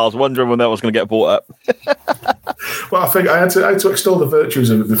was wondering when that was going to get brought up. Well, I think I had to extol the virtues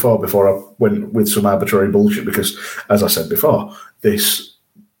of it before I went with some arbitrary bullshit, because, as I said before, this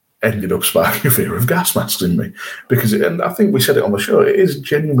ended up sparking a fear of gas masks in me. And I think we said it on the show, it is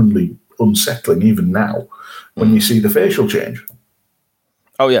genuinely unsettling even now when you see the facial change.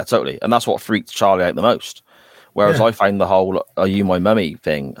 Oh, yeah, totally. And that's what freaked Charlie out the most. Whereas I find the whole "Are you my mummy"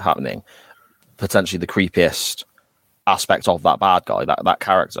 thing happening potentially the creepiest aspect of that bad guy, that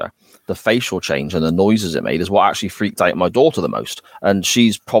character. The facial change and the noises it made is what actually freaked out my daughter the most. And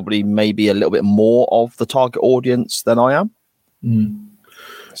she's probably maybe a little bit more of the target audience than I am.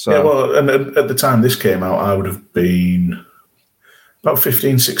 So, yeah, well, and at the time this came out, I would have been about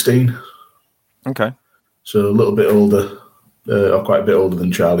 15, 16. Okay. So a little bit older, or quite a bit older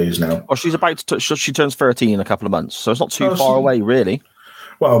than Charlie is now. Well, she's about to she turns 13 in a couple of months, so it's not too far away, really.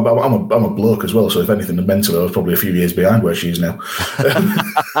 Well, I'm a bloke as well, so if anything, mentally, I was probably a few years behind where she is now.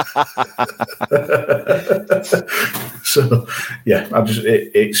 So, yeah,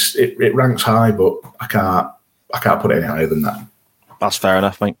 it ranks high, but I can't put it any higher than that. That's fair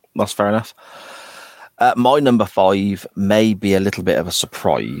enough, mate. That's fair enough. My number 5 may be a little bit of a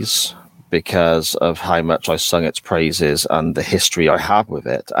surprise because of how much I sung its praises and the history I have with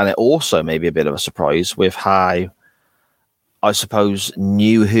it. And it also may be a bit of a surprise with how, I suppose,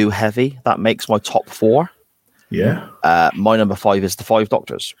 New Who heavy that makes my top 4. Yeah. My number 5 is The Five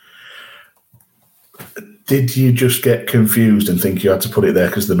Doctors. Did you just get confused and think you had to put it there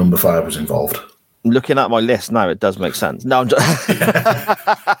because the number 5 was involved? Looking at my list now, it does make sense. No, I'm just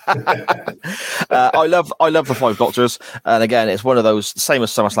I love The Five Doctors, and again, it's one of those, same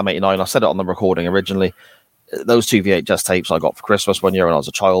as SummerSlam '89. I said it on the recording originally. Those 2 VHS tapes I got for Christmas one year when I was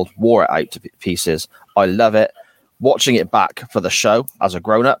a child, wore it out to pieces. I love it. Watching it back for the show as a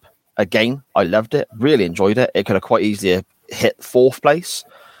grown up, again, I loved it. Really enjoyed it. It could have quite easily hit 4th place.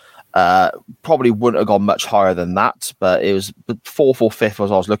 Probably wouldn't have gone much higher than that, but it was 4th or 5th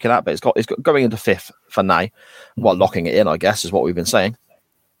was I was looking at, but it's got going into 5th for now. Well, locking it in, I guess, is what we've been saying.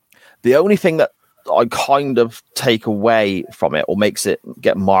 The only thing that I kind of take away from it or makes it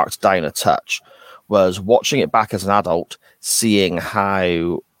get marked down a touch was watching it back as an adult, seeing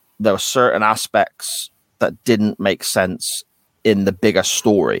how there were certain aspects that didn't make sense in the bigger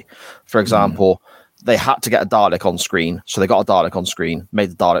story. For example, they had to get a Dalek on screen, so they got a Dalek on screen,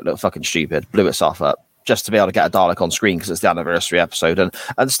 made the Dalek look fucking stupid, blew itself up, just to be able to get a Dalek on screen because it's the anniversary episode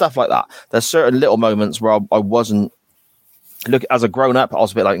and stuff like that. There's certain little moments where I wasn't, look, as a grown-up, I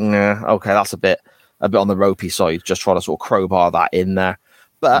was a bit like, nah, okay, that's a bit on the ropey side, just trying to sort of crowbar that in there.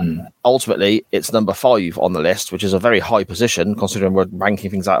 But ultimately, it's number 5 on the list, which is a very high position, considering we're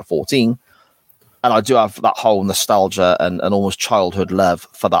ranking things out of 14. And I do have that whole nostalgia and almost childhood love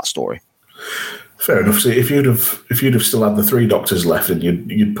for that story. Fair enough. See, if you'd have still had the 3 Doctors left and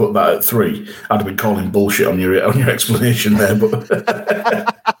you'd put that at 3, I'd have been calling bullshit on your explanation there. But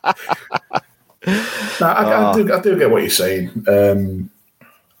no, I do get what you're saying.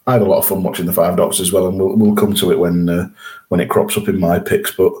 I had a lot of fun watching the 5 Doctors as well, and we'll come to it when it crops up in my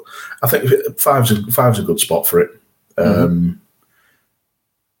picks. But I think 5's a good spot for it.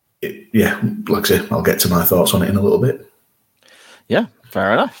 Yeah, like I say, I'll get to my thoughts on it in a little bit. Yeah,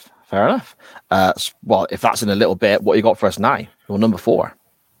 fair enough. Well, if that's in a little bit, what you got for us now? Your number 4.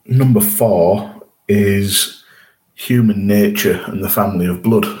 Number 4 is Human Nature and the Family of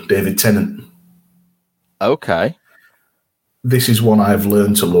Blood, David Tennant. Okay. This is one I've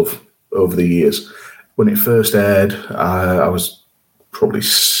learned to love over the years. When it first aired, I was probably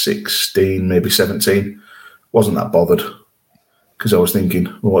 16, maybe 17. Wasn't that bothered because I was thinking,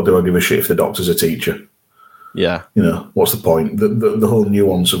 well, what do I give a shit if the Doctor's a teacher? Yeah. You know, what's the point? The whole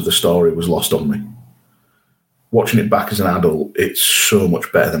nuance of the story was lost on me. Watching it back as an adult, it's so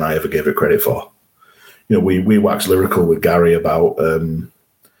much better than I ever gave it credit for. You know, we waxed lyrical with Gary about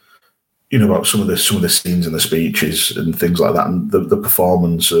about some of the scenes and the speeches and things like that, and the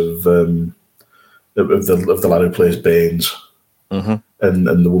performance of the lad who plays Baines and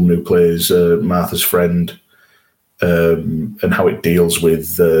the woman who plays Martha's friend, and how it deals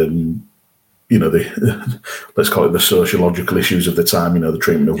with let's call it the sociological issues of the time, the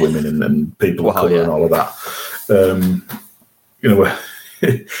treatment of women and people of colour and all of that.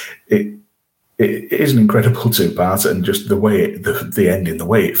 It is an incredible 2-parter, and just the way the ending, the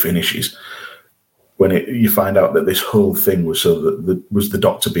way it finishes, when you find out that this whole thing was so that was the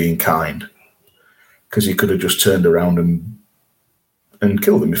Doctor being kind, because he could have just turned around and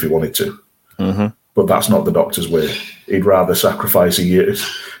killed them if he wanted to. But that's not the Doctor's way. He'd rather sacrifice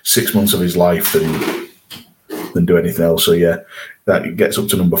 6 months of his life than do anything else. So yeah, that gets up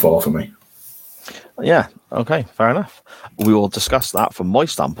to number 4 for me. Yeah, okay, fair enough. We will discuss that from my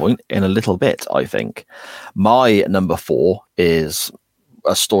standpoint in a little bit, I think. My number 4 is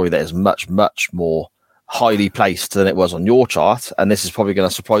a story that is much, much more highly placed than it was on your chart, and this is probably going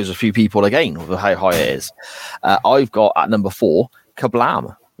to surprise a few people again with how high it is. I've got at number 4,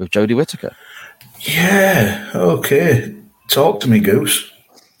 Kablam with Jodie Whittaker. Yeah, okay. Talk to me, Goose.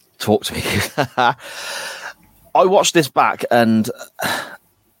 Talk to me. I watched this back and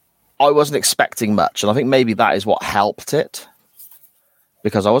I wasn't expecting much, and I think maybe that is what helped it,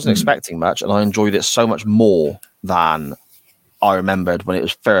 because I wasn't expecting much and I enjoyed it so much more than I remembered when it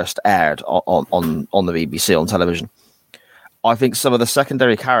was first aired on the BBC on television. I think some of the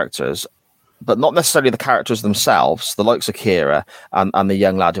secondary characters, but not necessarily the characters themselves, the likes of Kira and the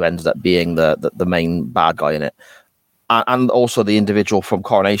young lad who ended up being the main bad guy in it, and also the individual from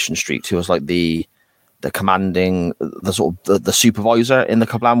Coronation Street who was like the the commanding, the sort of the supervisor in the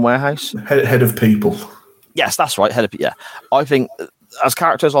Kablam warehouse. Head of people. Yes, that's right. Yeah. I think as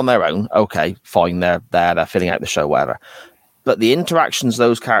characters on their own, okay, fine, they're filling out the show, whatever. But the interactions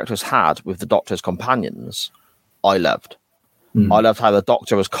those characters had with the Doctor's companions, I loved. I loved how the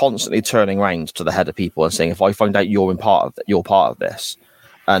Doctor was constantly turning around to the head of people and saying, "If I find out you're part of this,"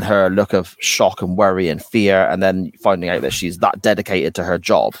 and her look of shock and worry and fear, and then finding out that she's that dedicated to her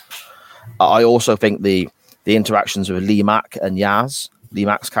job. I also think the interactions with Lee Mack and Yaz, Lee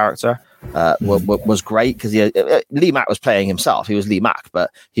Mack's character, was great because Lee Mack was playing himself. He was Lee Mack, but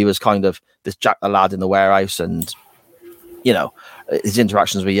he was kind of this Jack the lad in the warehouse, and his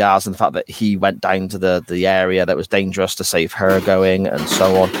interactions with Yaz and the fact that he went down to the area that was dangerous to save her going and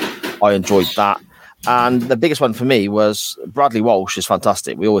so on. I enjoyed that. And the biggest one for me was Bradley Walsh is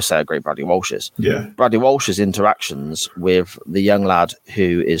fantastic. We always say how great Bradley Walsh is. Yeah. Bradley Walsh's interactions with the young lad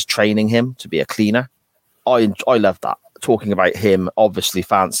who is training him to be a cleaner. I love that. Talking about him obviously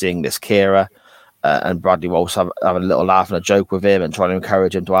fancying this Kira, and Bradley Walsh having a little laugh and a joke with him and trying to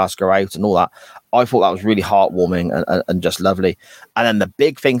encourage him to ask her out and all that. I thought that was really heartwarming and just lovely. And then the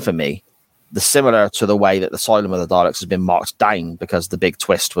big thing for me, similar to the way that the Asylum of the Daleks has been marked down because the big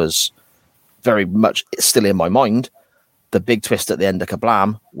twist was very much still in my mind, the big twist at the end of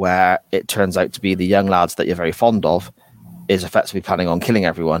Kablam, where it turns out to be the young lads that you're very fond of is effectively planning on killing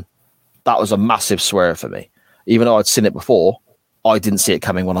everyone. That was a massive swerve for me. Even though I'd seen it before, I didn't see it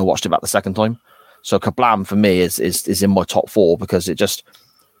coming when I watched it back the second time. So Kablam for me is in my top 4 because it's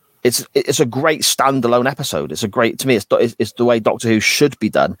a great standalone episode. It's a great, to me, it's the way Doctor Who should be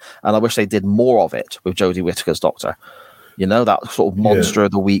done, and I wish they did more of it with Jodie Whittaker's Doctor. That sort of monster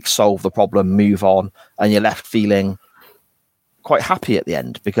of the week, solve the problem, move on, and you're left feeling quite happy at the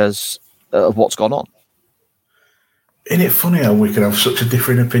end because of what's gone on. Isn't it funny how we can have such a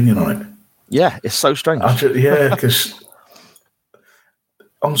different opinion on it? Yeah, it's so strange. Because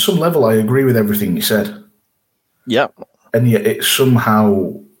on some level, I agree with everything you said. Yeah. And yet it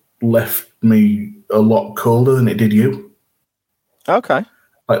somehow left me a lot colder than it did you. Okay.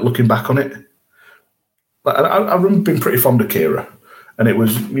 Like, looking back on it. I remember being pretty fond of Kira, and it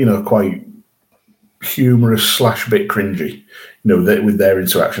was, quite humorous / bit cringy, with their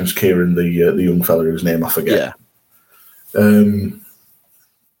interactions, Kira and the young fella whose name I forget. Yeah.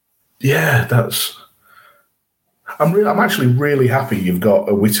 I'm actually really happy you've got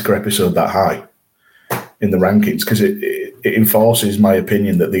a Whittaker episode that high in the rankings because it enforces my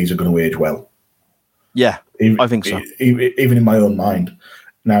opinion that these are going to age well. Yeah, I think so. Even in my own mind.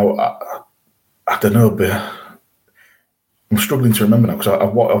 Now, I don't know, but I'm struggling to remember now because I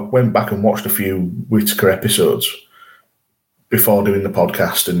went back and watched a few Whittaker episodes before doing the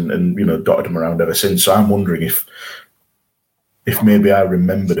podcast and dotted them around ever since. So I'm wondering if maybe I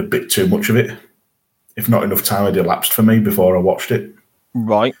remembered a bit too much of it, if not enough time had elapsed for me before I watched it.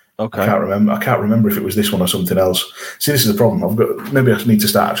 Right. Okay. I can't remember if it was this one or something else. See, this is the problem. Maybe I need to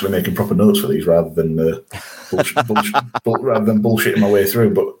start actually making proper notes for these rather than bullshitting my way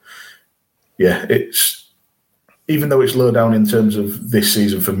through. But yeah, it's, even though it's low down in terms of this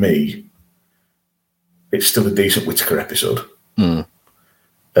season for me, it's still a decent Whittaker episode. And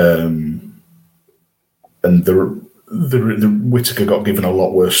the Whittaker got given a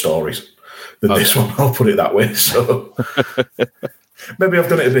lot worse stories than this one. I'll put it that way. So maybe I've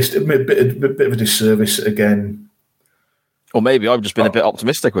done it a bit of a disservice again, or maybe I've just been a bit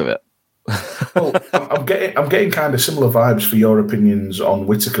optimistic with it. Well, I'm getting kind of similar vibes for your opinions on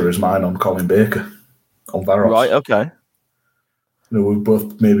Whittaker as mine on Colin Baker on Varos. Right. Okay. We've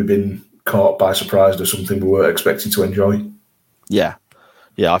both maybe been caught by surprise or something we weren't expecting to enjoy. Yeah.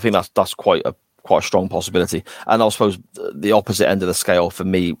 I think that's quite a strong possibility. And I suppose the opposite end of the scale for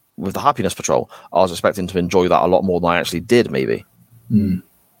me with the Happiness Patrol, I was expecting to enjoy that a lot more than I actually did, maybe.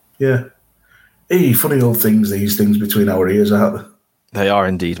 Yeah. Hey, funny old things, these things between our ears, aren't they? They are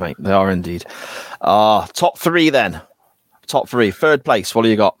indeed, mate. They are indeed. Top 3 then. Top 3. Third place, what do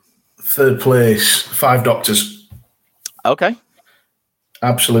you got? Third place, 5 Doctors. Okay.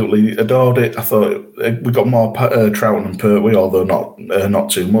 Absolutely adored it. I thought we got more Troughton and Pertwee, although not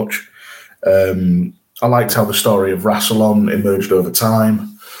too much. I liked how the story of Rassilon emerged over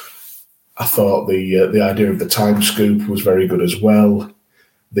time. I thought the idea of the time scoop was very good as well.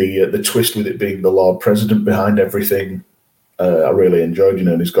 The twist with it being the Lord President behind everything, I really enjoyed.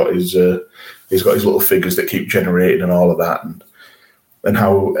 And he's got his little figures that keep generating and all of that, and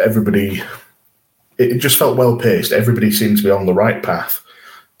how everybody, it just felt well paced. Everybody seemed to be on the right path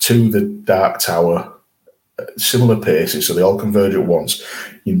to the Dark Tower, similar paces, so they all converge at once.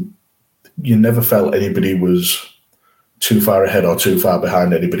 You never felt anybody was too far ahead or too far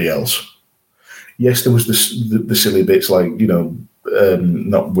behind anybody else. yes, there was the silly bits like,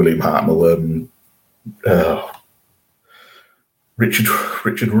 not William Hartnell, Richard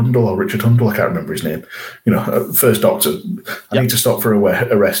Rundle or Richard Hundle, I can't remember his name. First Doctor, I need to stop for a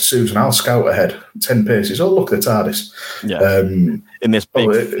arrest. Susan, I'll scout ahead 10 paces. Oh, look, the TARDIS. Yeah. In this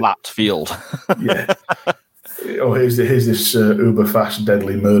big flat field. Yeah. Oh, here's this uber fast,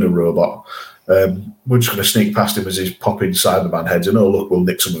 deadly murder robot. We're just going to sneak past him as he's popping Cyberman heads, and oh, look, we'll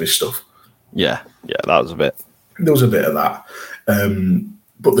nick some of his stuff. Yeah, that was a bit. There was a bit of that.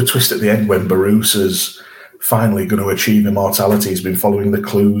 But the twist at the end when Barusa's finally going to achieve immortality. He's been following the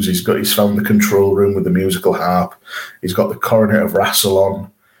clues. He's found the control room with the musical harp. He's got the coronet of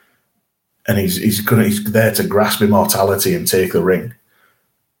Rassilon, and he's there to grasp immortality and take the ring.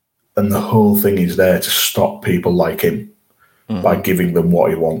 And the whole thing is there to stop people like him by giving them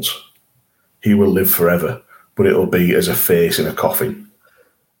what he wants. He will live forever, but it'll be as a face in a coffin.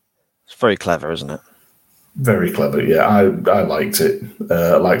 It's very clever, isn't it? Very clever, yeah. I liked it.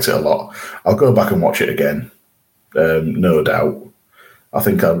 I liked it a lot. I'll go back and watch it again, no doubt. I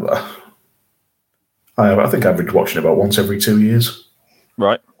think I think I've been watching it about once every 2 years,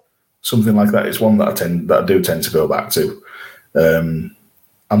 right? Something like that. It's one that I do tend to go back to.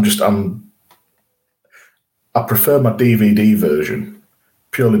 I prefer my DVD version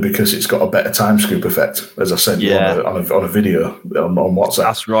purely because it's got a better time scoop effect, as I sent you on a video on WhatsApp.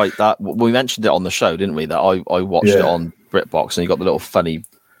 That's right. That we mentioned it on the show, didn't we? That I watched it on BritBox, and you got the little funny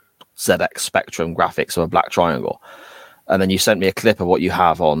ZX Spectrum graphics of a black triangle, and then you sent me a clip of what you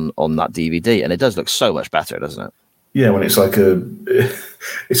have on that DVD, and it does look so much better, doesn't it? Yeah, when it's like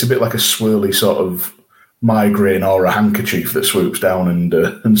it's a bit like a swirly sort of migraine or a handkerchief that swoops down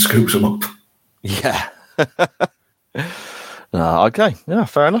and scoops them up. Yeah. Okay. Yeah,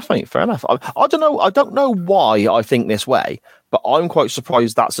 fair enough, mate. Fair enough. I don't know. I don't know why I think this way, but I'm quite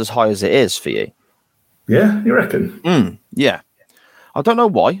surprised that's as high as it is for you. Yeah, you reckon? Yeah. I don't know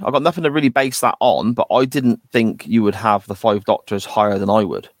why. I've got nothing to really base that on, but I didn't think you would have the Five Doctors higher than I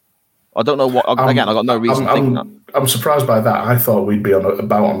would. I don't know what. Again, I got no reason to think that. I'm surprised by that. I thought we'd be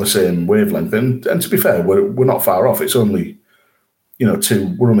about on the same wavelength, and to be fair, we're not far off. It's only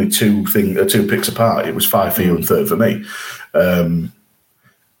we're only two picks apart. It was 5 for you and 3rd for me.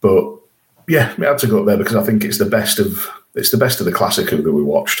 But yeah, we had to go up there because I think it's the best of the classic Who that we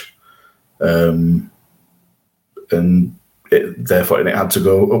watched, and therefore it had to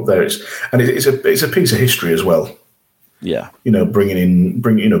go up there. It's a piece of history as well. Yeah, uniting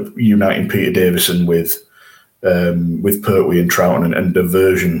Peter Davison with Pertwee and Troughton and a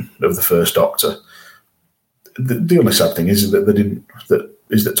version of the First Doctor. The only sad thing is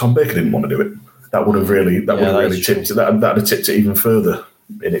that Tom Baker didn't want to do it. That would have really tipped it. That'd have tipped it even further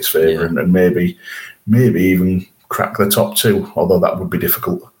in its favour, and maybe even crack the top 2. Although that would be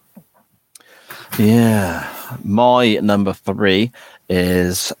difficult. Yeah, my number 3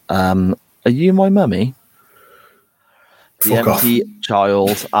 is Are You My Mummy? The Empty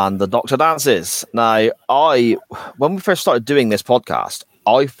Child and the Doctor Dances. Now, when we first started doing this podcast,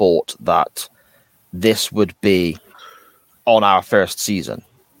 I thought that this would be on our first season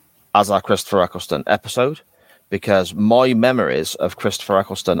as our Christopher Eccleston episode, because my memories of Christopher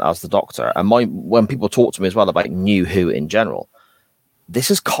Eccleston as the Doctor, and when people talk to me as well about New Who in general, this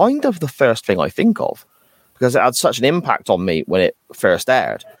is kind of the first thing I think of, because it had such an impact on me when it first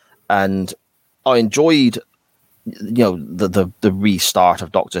aired, and I enjoyed the restart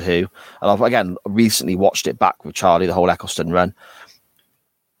of Doctor Who, and I've again recently watched it back with Charlie, the whole Eccleston run.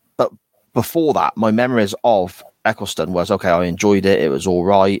 But before that, my memories of Eccleston was, okay, I enjoyed it, it was all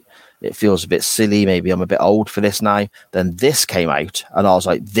right, it feels a bit silly, maybe I'm a bit old for this now. Then this came out, and I was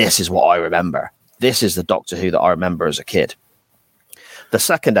like, this is what I remember. This is the Doctor Who that I remember as a kid. The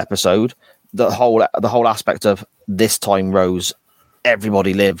second episode, the whole aspect of this time, Rose,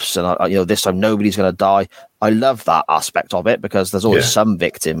 everybody lives, and this time nobody's going to die. I love that aspect of it because there's always some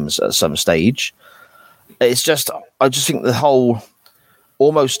victims at some stage. It's just, I just think the whole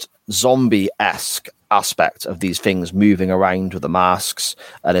almost zombie-esque aspect of these things moving around with the masks,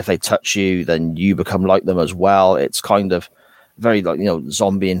 and if they touch you, then you become like them as well. It's kind of very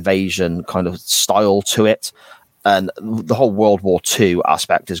zombie invasion kind of style to it, and the whole World War II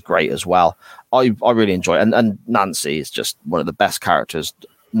aspect is great as well. I really enjoy it. And Nancy is just one of the best characters,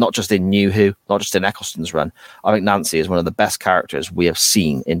 not just in New Who, not just in Eccleston's run. I think Nancy is one of the best characters we have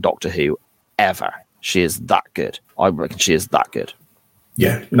seen in Doctor Who ever. She is that good. I reckon she is that good.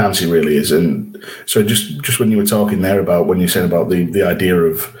 Yeah, Nancy really is. And so just when you were talking there about, when you said about the idea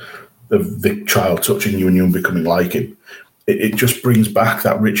of the child touching you and you becoming like him, it just brings back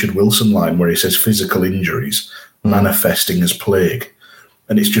that Richard Wilson line where he says physical injuries manifesting as plague.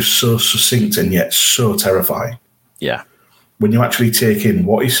 and it's just so succinct and yet so terrifying. Yeah. When you actually take in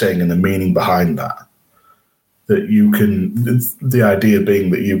what he's saying and the meaning behind that, that you can, the idea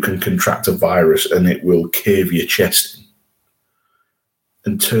being that you can contract a virus and it will cave your chest in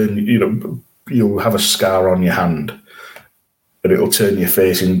and turn, you'll have a scar on your hand and it'll turn your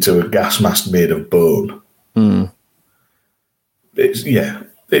face into a gas mask made of bone. Mm. It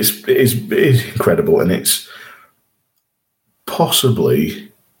is incredible, and it's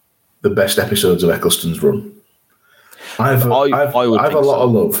possibly the best episodes of Eccleston's run. I have a lot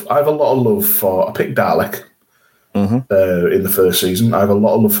of love. I have a lot of love for. I picked Dalek in the first season. I have a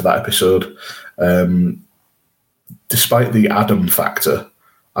lot of love for that episode. Despite the Adam factor,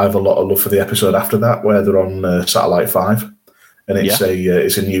 I have a lot of love for the episode after that, where they're on Satellite 5, and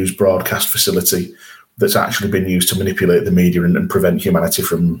it's a news broadcast facility that's actually been used to manipulate the media and prevent humanity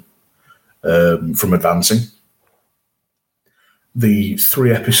from advancing. The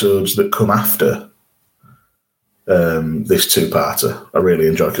 3 episodes that come after this two-parter, I really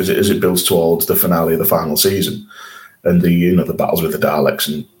enjoy because as it builds towards the finale of the final season and the battles with the Daleks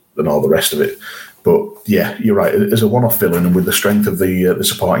and all the rest of it. But yeah, you're right. As a one-off villain and with the strength of the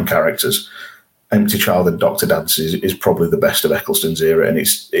supporting characters, Empty Child and Dr. Dance is probably the best of Eccleston's era, and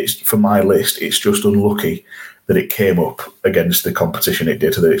it's for my list. It's just unlucky that it came up against the competition it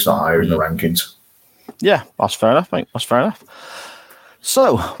did, that it's not higher in the rankings. Yeah, that's fair enough, mate. That's fair enough.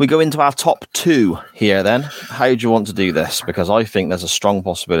 So we go into our top 2 here then. How do you want to do this? Because I think there's a strong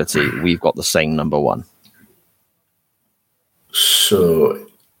possibility we've got the same number 1. So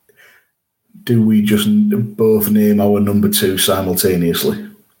do we just both name our number 2 simultaneously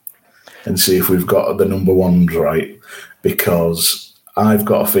and see if we've got the number 1s right? Because I've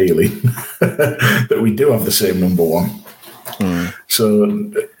got a feeling that we do have the same number 1.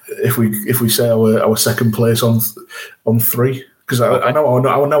 So if we say our second place on 3, because I know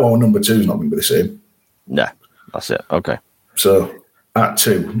our number 2 is not going to be the same. No, that's it. Okay. So at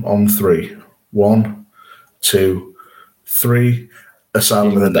 2 on 3, 1, 2, 3.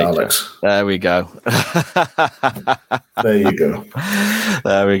 Asylum of the Daleks. There we go. There you go.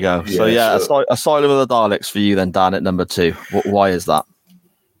 There we go. So Asylum of the Daleks for you then, Dan, at number 2. Why is that?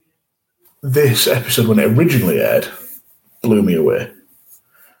 This episode, when it originally aired, blew me away.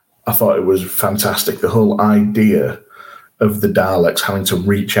 I thought it was fantastic. The whole idea of the Daleks having to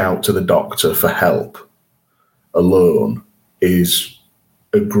reach out to the Doctor for help alone is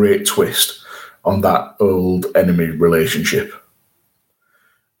a great twist on that old enemy relationship.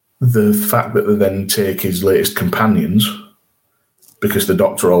 The fact that they then take his latest companions, because the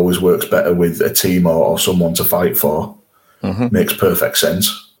Doctor always works better with a team or someone to fight for, makes perfect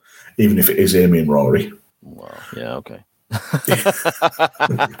sense, even if it is Amy and Rory. Well, yeah, okay.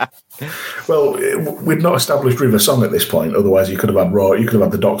 Well, we'd not established River Song at this point, otherwise you could have had Rory, you could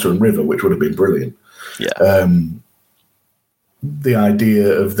have had the Doctor and River, which would have been brilliant. Yeah. The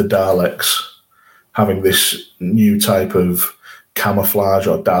idea of the Daleks having this new type of camouflage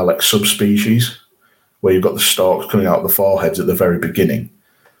or Dalek subspecies, where you've got the stalks coming out of the foreheads at the very beginning.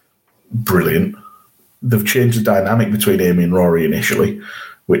 Brilliant. They've changed the dynamic between Amy and Rory initially,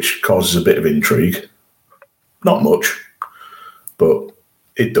 which causes a bit of intrigue. Not much, but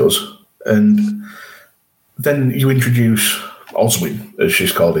it does. And then you introduce Oswin, as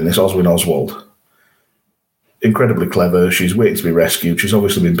she's called in this, Oswin Oswald. Incredibly clever. She's waiting to be rescued. She's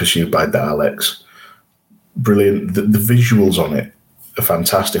obviously been pursued by Daleks. Brilliant. The visuals on it are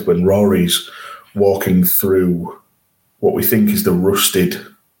fantastic. When Rory's walking through what we think is the rusted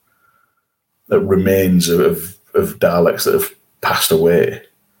remains of Daleks that have passed away,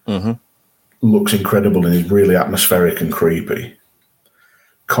 looks incredible and is really atmospheric and creepy.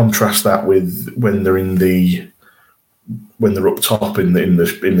 Contrast that with when they're up top in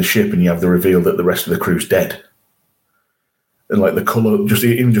the ship and you have the reveal that the rest of the crew's dead. And like the colour,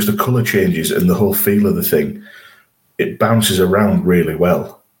 even just the colour changes and the whole feel of the thing, it bounces around really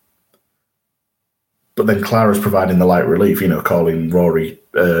well. But then Clara's providing the light relief, calling Rory,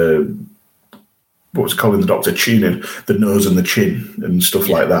 calling the Doctor tuning the nose and the chin and stuff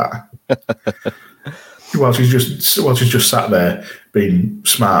like that. while she's just sat there being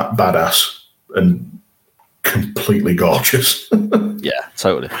smart, badass, and completely gorgeous. Yeah,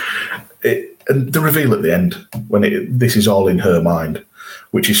 totally. And the reveal at the end, when this is all in her mind,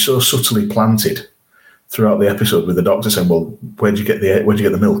 which is so subtly planted throughout the episode, with the Doctor saying, "Well, where'd you get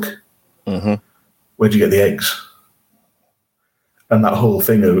the milk? Where'd you get the eggs?" And that whole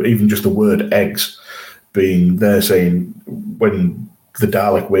thing of even just the word eggs being there, saying when the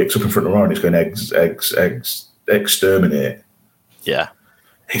Dalek wakes up in front of Rory, it's going eggs, eggs, eggs, exterminate. Yeah,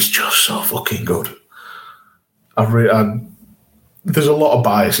 it's just so fucking good. there's a lot of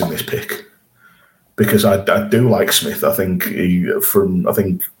bias in this pick because I do like Smith. I think he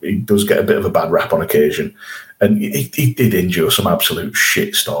does get a bit of a bad rap on occasion, and he did endure some absolute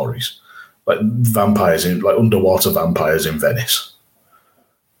shit stories, like underwater vampires in Venice,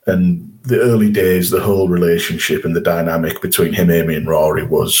 and the early days, the whole relationship and the dynamic between him, Amy, and Rory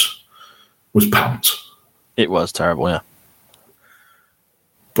was pants. It was terrible, yeah.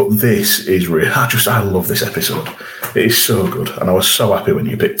 But this is real. I love this episode. It is so good, and I was so happy when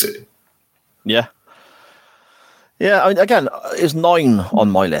you picked it. Yeah. Yeah, I mean, again, it's 9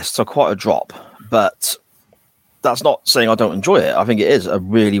 on my list, so quite a drop. But that's not saying I don't enjoy it. I think it is a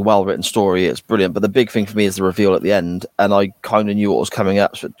really well-written story. It's brilliant. But the big thing for me is the reveal at the end, and I kind of knew what was coming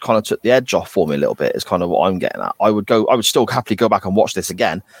up, so it kind of took the edge off for me a little bit, is kind of what I'm getting at. I would still happily go back and watch this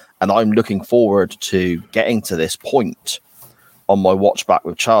again, and I'm looking forward to getting to this point on my watch back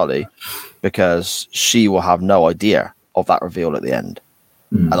with Charlie, because she will have no idea of that reveal at the end.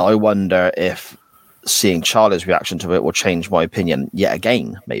 And I wonder if seeing Charlie's reaction to it will change my opinion yet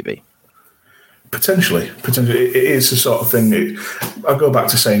again, maybe. Potentially. It is the sort of thing. I go back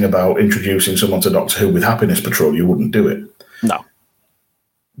to saying about introducing someone to Doctor Who with Happiness Patrol, you wouldn't do it. No.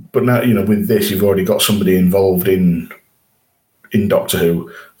 But now, with this, you've already got somebody involved in Doctor Who.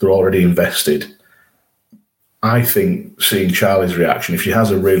 They're already invested. I think seeing Charlie's reaction, if she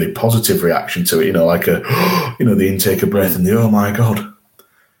has a really positive reaction to it, like the intake of breath and the, oh my God,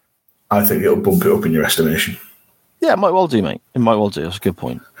 I think it'll bump it up in your estimation. Yeah, it might well do, mate. It might well do. That's a good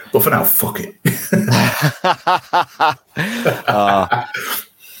point. But for now, fuck it.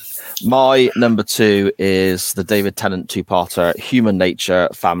 My number 2 is the David Tennant 2-parter, Human Nature,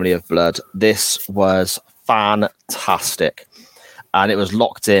 Family of Blood. This was fantastic. And it was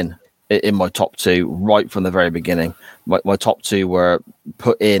locked in my top 2 right from the very beginning. My top 2 were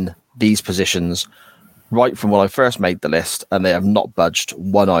put in these positions right from when I first made the list, and they have not budged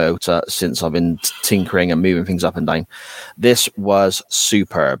one iota since I've been tinkering and moving things up and down. This was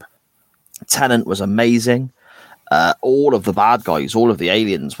superb. Tennant was amazing. All of the bad guys, all of the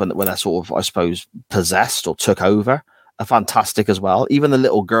aliens, when they're sort of, I suppose, possessed or took over, are fantastic as well. Even the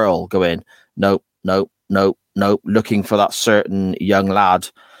little girl going, nope, looking for that certain young lad.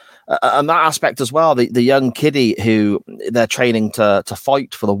 And that aspect as well, the young kiddie who they're training to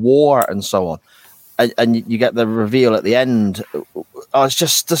fight for the war and so on. And you get the reveal at the end. It's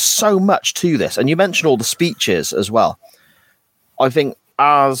just, there's so much to this. And you mentioned all the speeches as well. I think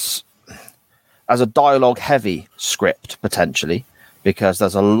as a dialogue-heavy script, potentially, because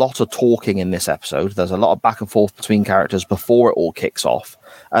there's a lot of talking in this episode. There's a lot of back and forth between characters before it all kicks off.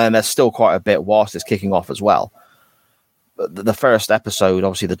 And there's still quite a bit whilst it's kicking off as well. But the first episode,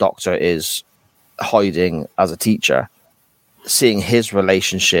 obviously, the Doctor is hiding as a teacher. Seeing his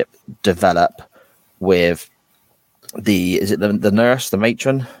relationship develop with the nurse, the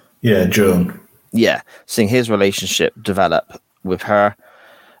matron? Yeah, Joan. Yeah, seeing his relationship develop with her,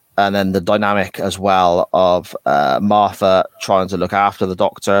 and then the dynamic as well of Martha trying to look after the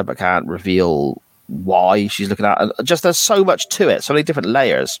Doctor but can't reveal why she's looking at. And just there's so much to it, so many different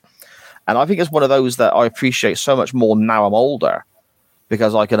layers. And I think it's one of those that I appreciate so much more now I'm older,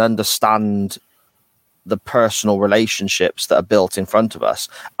 because I can understand the personal relationships that are built in front of us,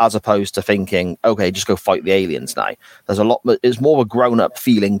 as opposed to thinking, okay, just go fight the aliens now. There's a lot, it's more of a grown-up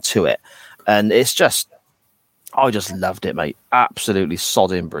feeling to it. And it's just, I just loved it, mate. Absolutely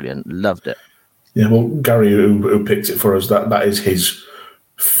sodding brilliant. Loved it. Yeah, well, Gary, who picked it for us, that is his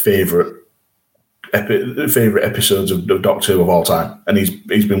favourite episodes of Doctor Who of all time, and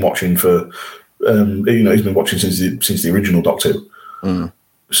he's been watching for he's been watching since the original Doctor Who.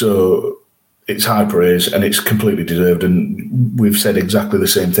 So it's high praise, and it's completely deserved. And we've said exactly the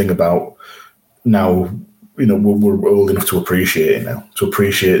same thing about now. We're old enough to appreciate it now, to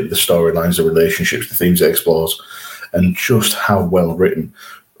appreciate the storylines, the relationships, the themes it explores, and just how well written,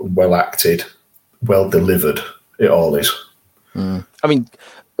 well acted, well delivered it all is. I mean,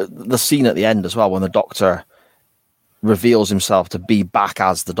 the scene at the end as well, when the Doctor reveals himself to be back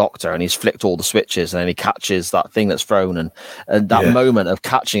as the Doctor, and he's flicked all the switches, and then he catches that thing that's thrown, and that moment of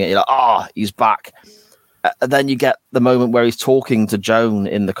catching it, you're like, he's back. And then you get the moment where he's talking to Joan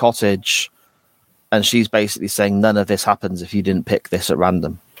in the cottage, and she's basically saying, none of this happens if you didn't pick this at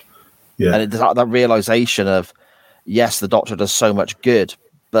random. Yeah. And it's that realization of, yes, the Doctor does so much good,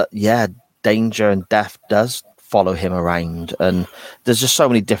 but yeah, danger and death does follow him around, and there's just so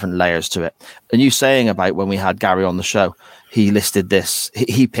many different layers to it. And you saying about when we had Gary on the show, he listed this,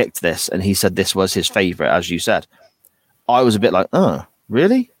 he picked this, and he said this was his favorite, as you said. I was a bit like, oh,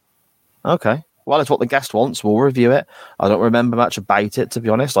 really? Okay. Well, it's what the guest wants. We'll review it. I don't remember much about it, to be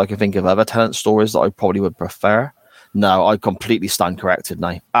honest. I can think of other Tennant stories that I probably would prefer. No, I completely stand corrected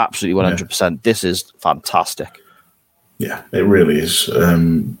now. Absolutely 100%. This is fantastic. Yeah, it really is.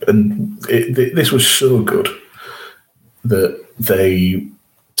 This was so good that they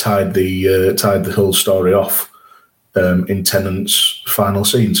tied the whole story off in Tennant's final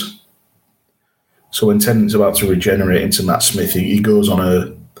scenes. So when Tennant's about to regenerate into Matt Smith, he goes on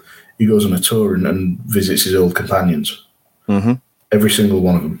a tour and visits his old companions. Mm-hmm. Every single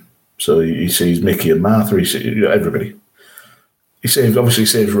one of them. So he sees Mickey and Martha. He sees everybody. He obviously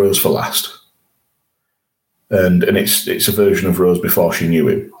saves Rose for last, and it's a version of Rose before she knew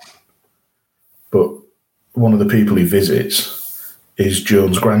him. But one of the people he visits is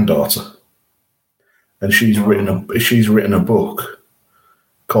Joan's granddaughter, and she's written a book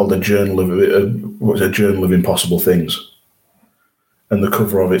called A Journal of Impossible Things, and the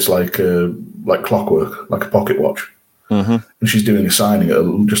cover of it's like clockwork, like a pocket watch. Mm-hmm. And she's doing a signing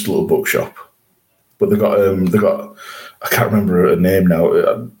at just a little bookshop. But they got I can't remember a name now,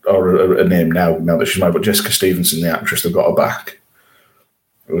 or a name now that she's married, but Jessica Stevenson, the actress, they've got her back.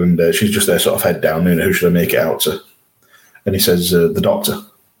 And she's just there sort of head down, who should I make it out to? And he says, the Doctor.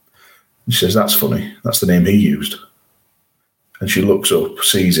 And she says, that's funny, that's the name he used. And she looks up,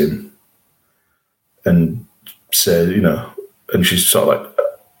 sees him, and says, and she's sort of like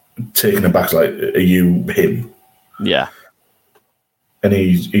taken aback, like, are you him? Yeah. And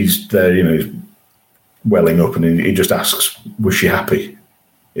he's there, he's welling up, and he just asks, was she happy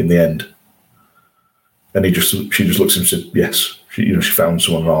in the end? And she just looks at him and says, yes, she found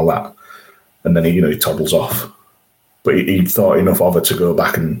someone and all that. And then he toddles off. But he thought enough of her to go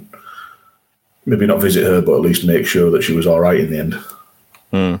back and maybe not visit her, but at least make sure that she was all right in the end.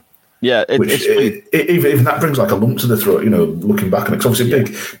 Mm. Yeah, even that brings like a lump to the throat, looking back. And it's obviously a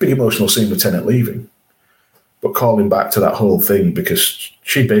big emotional scene with Tennant leaving. But calling back to that whole thing, because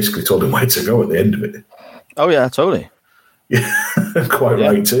she basically told him where to go at the end of it. Oh, yeah, totally. Yeah, quite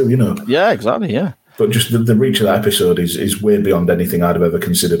right too, Yeah, exactly, yeah. But just the reach of that episode is way beyond anything I'd have ever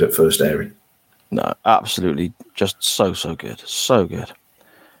considered at first airing. No, absolutely. Just so good. So good.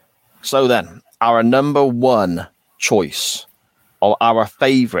 So then, our number one choice of our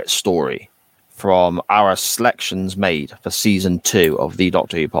favourite story from our selections made for season 2 of the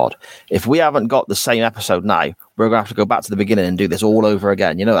Doctor Who pod. If we haven't got the same episode now, we're going to have to go back to the beginning and do this all over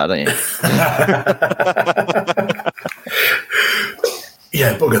again. You know that, don't you?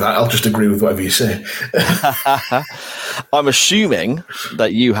 Yeah, bugger that. I'll just agree with whatever you say. I'm assuming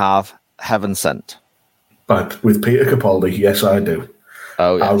that you have Heaven Sent. But with Peter Capaldi, yes, I do.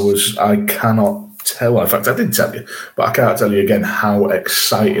 Oh, yes. I cannot tell. In fact, I did tell you, but I can't tell you again how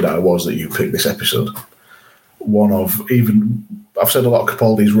excited I was that you picked this episode. I've said a lot of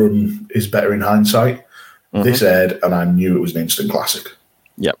Capaldi's run is better in hindsight. Mm-hmm. This aired, and I knew it was an instant classic.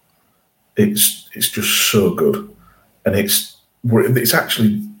 Yep. It's just so good, and it's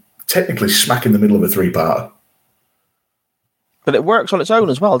actually technically smack in the middle of a 3-parter. But it works on its own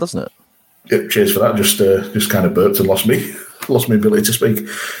as well, doesn't it? Yeah, cheers for that. Just kind of burped and lost my ability to speak.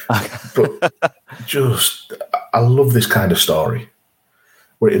 But I love this kind of story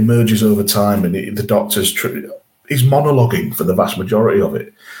where it emerges over time, and the Doctor's he's monologuing for the vast majority of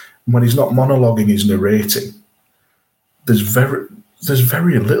it. And when he's not monologuing, he's narrating. There's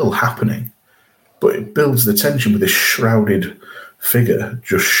very little happening, but it builds the tension with this shrouded figure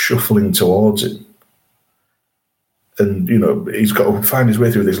just shuffling towards him. And, he's got to find his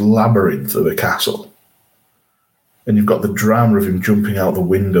way through this labyrinth of a castle. And you've got the drama of him jumping out the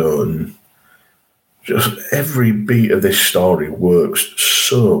window, and just every beat of this story works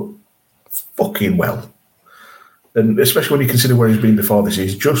so fucking well. And especially when you consider where he's been before this,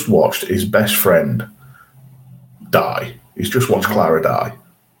 he's just watched his best friend die. He's just watched Clara die.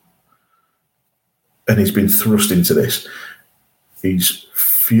 And he's been thrust into this. He's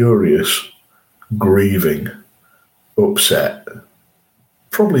furious, grieving, upset,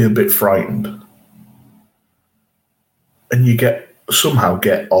 probably a bit frightened. And you somehow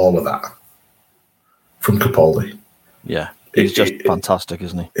get all of that from Capaldi. Yeah, he's just fantastic,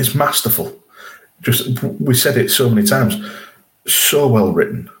 isn't he? It's masterful. We said it so many times. So well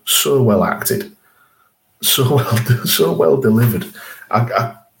written, so well acted, so well delivered.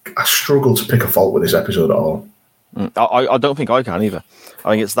 I struggle to pick a fault with this episode at all. I don't think I can either.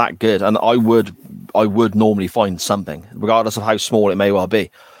 I think it's that good, and I would normally find something, regardless of how small it may well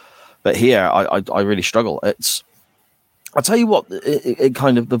be. But here, I really struggle. I'll tell you what, it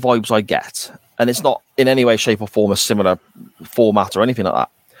kind of the vibes I get, and it's not in any way, shape, or form a similar format or anything like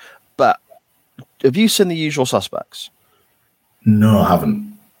that. But have you seen The Usual Suspects? No, I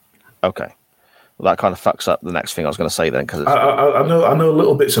haven't. Okay. That kind of fucks up the next thing I was going to say then, because I know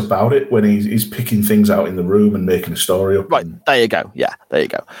little bits about it when he's picking things out in the room and making a story up. Right, there you go. Yeah, there you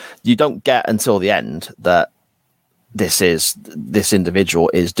go. You don't get until the end that this individual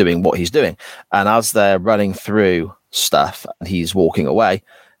is doing what he's doing, and as they're running through stuff, and he's walking away,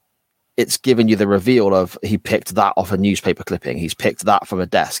 it's giving you the reveal of he picked that off a newspaper clipping, he's picked that from a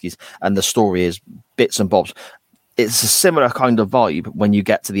desk, and the story is bits and bobs. It's a similar kind of vibe when you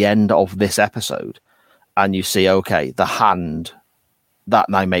get to the end of this episode and you see, okay, the hand, that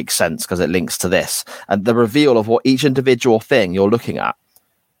now makes sense because it links to this. And the reveal of what each individual thing you're looking at,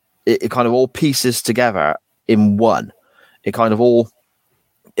 it kind of all pieces together in one. It kind of all,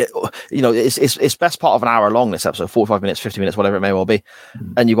 it's best part of an hour long, this episode, 45 minutes, 50 minutes, whatever it may well be.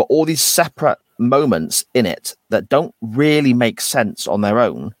 And you've got all these separate moments in it that don't really make sense on their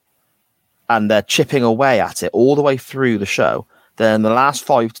own. And they're chipping away at it all the way through the show. Then in the last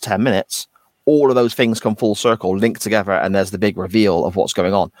 5 to 10 minutes, all of those things come full circle, link together, and there's the big reveal of what's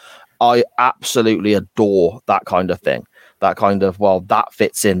going on. I absolutely adore that kind of thing. That kind of, well, that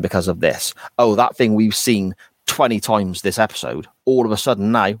fits in because of this. Oh, that thing we've seen 20 times this episode. All of a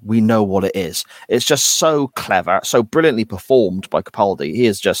sudden now we know what it is. It's just so clever, so brilliantly performed by Capaldi. He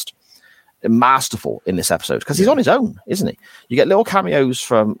is just masterful in this episode because he's on his own, isn't he? You get little cameos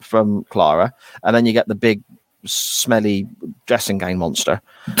from Clara, and then you get the big smelly dressing gown monster.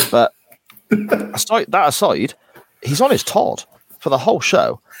 But aside, he's on his Todd for the whole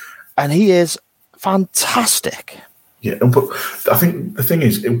show, and he is fantastic. Yeah, but I think the thing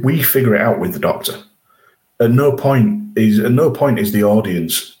is, we figure it out with the Doctor. At no point is the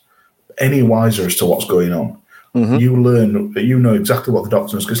audience any wiser as to what's going on. Mm-hmm. You know exactly what the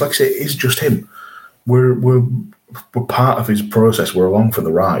Doctor knows, because, like I say, it's just him. We're part of his process. We're along for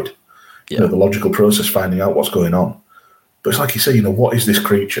the ride. Yeah. The logical process, finding out what's going on. But it's like you say, what is this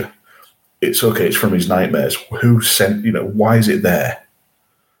creature? It's okay. It's from his nightmares. Who sent? Why is it there?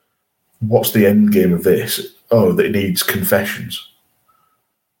 What's the end game of this? Oh, that it needs confessions.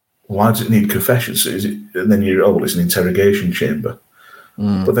 Why does it need confessions? And then it's an interrogation chamber.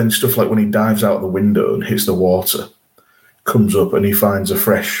 But then stuff like when he dives out the window and hits the water, comes up and he finds a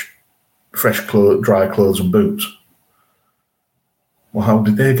fresh dry clothes and boots. Well, how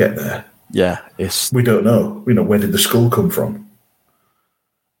did they get there? Yeah, we don't know. Where did the skull come from?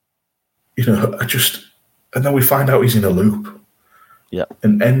 And then we find out he's in a loop. Yeah,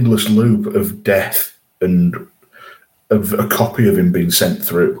 an endless loop of death and of a copy of him being sent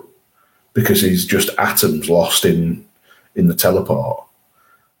through because he's just atoms lost in the teleport.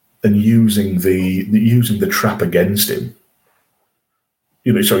 And using the trap against him,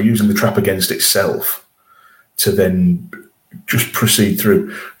 using the trap against itself to then just proceed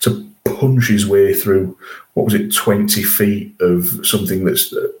through, to punch his way through, 20 feet of something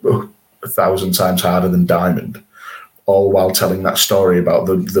that's 1,000 times harder than diamond, all while telling that story about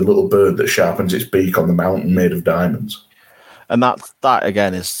the little bird that sharpens its beak on the mountain made of diamonds. And that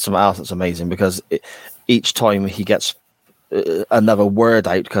again is something else that's amazing, because each time he gets another word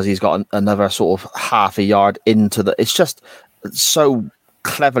out, because he's got another sort of half a yard into it's just so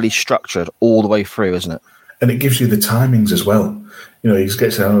cleverly structured all the way through, isn't it? And it gives you the timings as well. He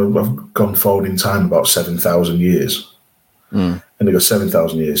gets, I've gone forward in time about 7,000 years. And they go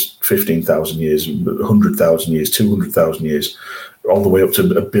 7,000 years, 15,000 years, 100,000 years, 200,000 years, all the way up to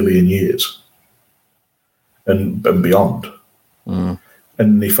 1 billion years and beyond.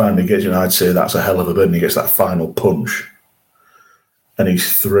 And he finally gets, I'd say that's a hell of a bird, and he gets that final punch. And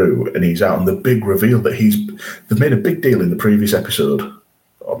he's through, and he's out. And the big reveal that they've made a big deal in the previous episode,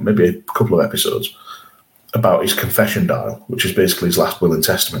 or maybe a couple of episodes, about his confession dial, which is basically his last will and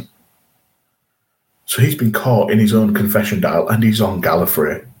testament. So he's been caught in his own confession dial, and he's on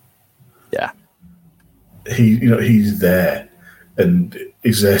Gallifrey. Yeah, he's there, and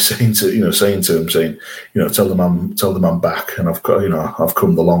he's there saying to him, tell them I'm back, and I've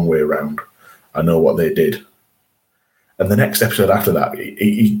come the long way around. I know what they did. And the next episode after that,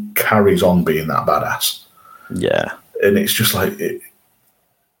 he carries on being that badass. Yeah. And it's just like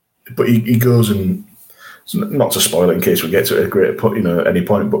but he goes, and not to spoil it in case we get to it at any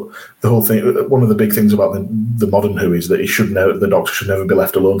point, but the whole thing, one of the big things about the modern Who is that the Doctor should never be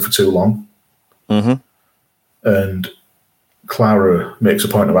left alone for too long. Mm-hmm. And Clara makes a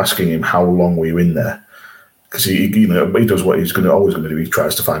point of asking him, how long were you in there? Because he does what he's always going to do. He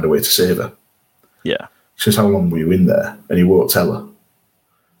tries to find a way to save her. Yeah. She says, how long were you in there? And he won't tell her.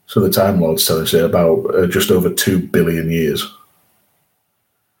 So the Time Lords tell us about just over 2 billion years.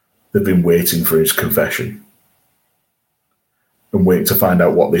 They've been waiting for his confession and waiting to find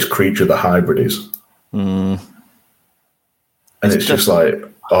out what this creature, the hybrid, is. And it's just like,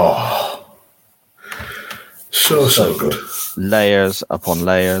 oh. So good. Layers upon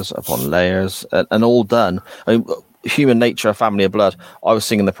layers upon layers, and all done. I mean, Human Nature, Family of Blood. I was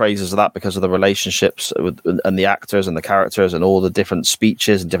singing the praises of that because of the relationships and the actors and the characters and all the different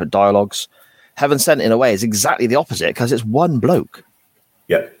speeches and different dialogues. Heaven Sent, in a way, is exactly the opposite because it's one bloke.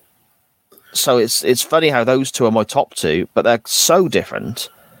 Yeah. So it's funny how those two are my top two, but they're so different,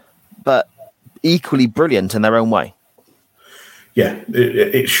 but equally brilliant in their own way. Yeah,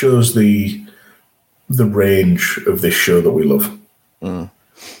 it shows the range of this show that we love.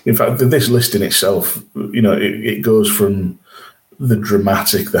 In fact, this list in itself, it goes from the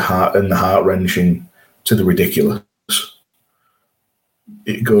dramatic, the heart-wrenching to the ridiculous.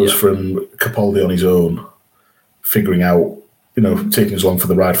 It goes from Capaldi on his own, figuring out, taking us along for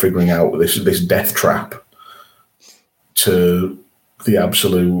the ride, figuring out this death trap, to the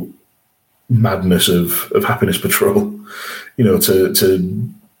absolute madness of Happiness Patrol, to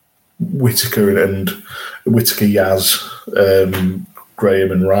Whittaker and Whittaker, Yaz,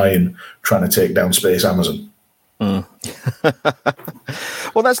 Graham and Ryan trying to take down Space Amazon. Well,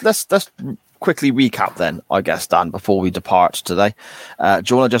 let's quickly recap then, I guess, Dan, before we depart today. Do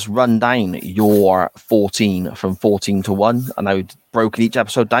you want to just run down your 14 from 14 to 1? I know we've broken each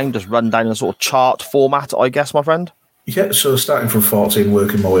episode down, just run down in a sort of chart format, I guess, my friend. Yeah, so starting from 14,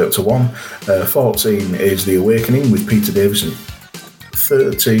 working my way up to 1. 14 is The Awakening with Peter Davison.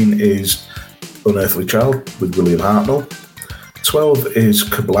 13 is Unearthly Child with William Hartnell. 12 is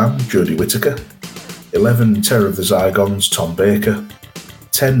Kablam, Jodie Whittaker. 11, Terror of the Zygons, Tom Baker.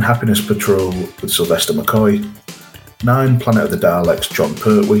 10, Happiness Patrol with Sylvester McCoy. 9, Planet of the Daleks, John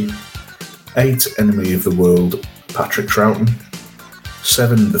Pertwee. 8, Enemy of the World, Patrick Troughton.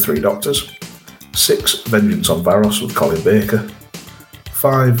 7, The Three Doctors. 6, Vengeance on Varos with Colin Baker.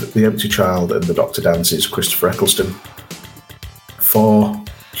 5, The Empty Child and the Doctor Dances, Christopher Eccleston. 4,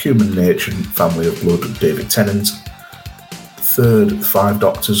 Human Nature and Family of Blood, David Tennant. 3rd, The Five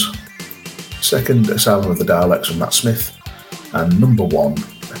Doctors. 2nd, Asylum of the Daleks and Matt Smith. And number 1,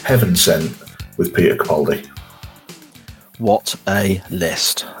 Heaven Sent with Peter Capaldi. What a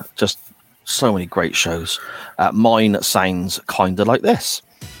list. Just so many great shows. Mine sounds kind of like this.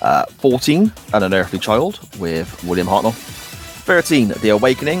 14, An Unearthly Child with William Hartnell. 13, The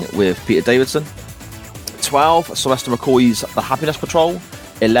Awakening with Peter Davison. 12, Sylvester McCoy's The Happiness Patrol.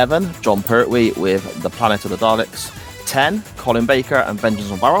 11, John Pertwee with The Planet of the Daleks. 10, Colin Baker and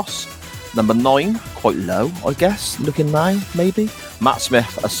Vengeance on Varos. Number 9, quite low, I guess, looking now, maybe. Matt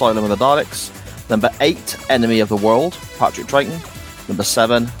Smith, Asylum of the Daleks. Number 8, Enemy of the World, Patrick Troughton. Number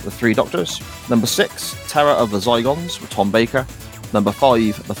 7, The Three Doctors. Number 6, Terror of the Zygons with Tom Baker. Number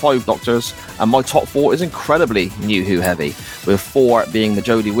 5, The Five Doctors. And my top 4 is incredibly New Who heavy, with 4 being the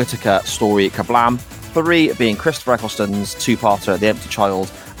Jodie Whittaker story Kablam, 3 being Christopher Eccleston's two-parter The Empty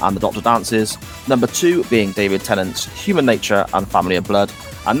Child and the Doctor Dances, number 2 being David Tennant's Human Nature and Family of Blood,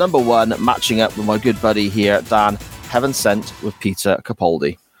 and number 1, matching up with my good buddy here, Dan, Heaven Sent with Peter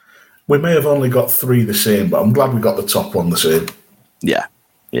Capaldi. We may have only got 3 the same, but I'm glad we got the top one the same. Yeah,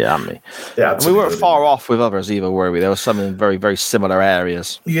 and me. Yeah, and we weren't far off with others either, were we? There were some in very, very similar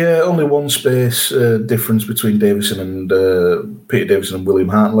areas. Yeah, only one space difference between Davison and Peter Davison and William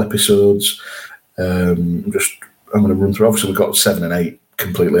Hartnell episodes. I'm going to run through. Obviously, we've got 7 and 8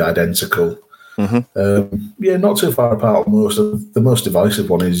 completely identical. Mm-hmm. Not too far apart. The most divisive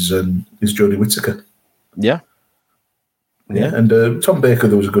one is Jodie Whittaker. Yeah. And Tom Baker,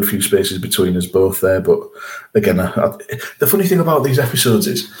 there was a good few spaces between us both there. But again, the funny thing about these episodes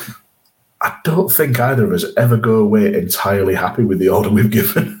is I don't think either of us ever go away entirely happy with the order we've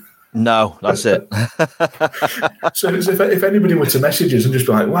given. No, that's it. So if anybody were to message us and just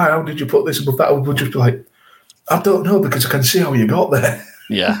be like, "Wow, how did you put this above that?" We'd just be like, "I don't know, because I can see how you got there."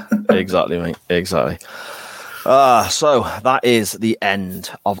 Yeah, exactly, mate. Exactly. So that is the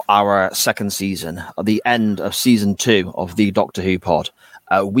end of our second season, the end of season 2 of the Doctor Who pod.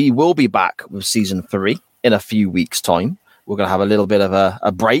 We will be back with season 3 in a few weeks' time. We're going to have a little bit of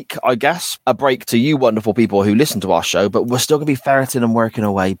a break, I guess. A break to you wonderful people who listen to our show, but we're still going to be ferreting and working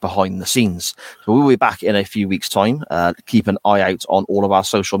away behind the scenes. So we'll be back in a few weeks' time. Keep an eye out on all of our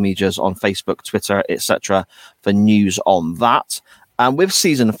social medias on Facebook, Twitter, etc. for news on that. And with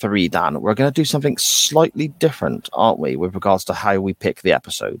season 3, Dan, we're going to do something slightly different, aren't we, with regards to how we pick the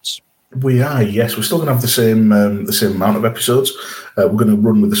episodes? We are, yes. We're still going to have the same amount of episodes. We're going to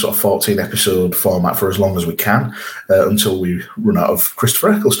run with the sort of 14-episode format for as long as we can until we run out of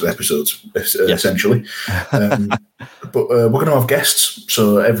Christopher Eccleston episodes, essentially. But we're going to have guests,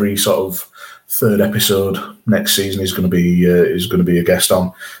 so every sort of third episode next season is going to be a guest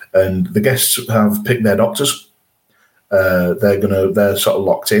on, and the guests have picked their doctors. They're sort of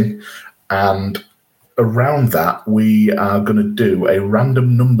locked in, and around that, we are going to do a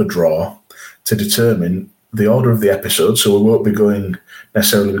random number draw to determine the order of the episode. So we won't be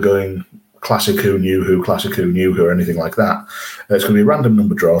necessarily going classic who knew who, or anything like that. It's going to be a random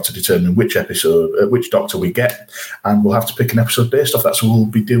number draw to determine which episode, which Doctor we get, and we'll have to pick an episode based off that. So we'll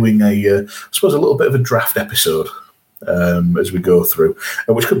be doing I suppose, a little bit of a draft episode as we go through,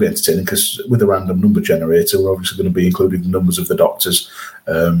 which could be entertaining because with a random number generator, we're obviously going to be including the numbers of the Doctors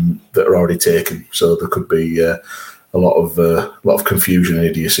that are already taken. So there could be a lot of confusion and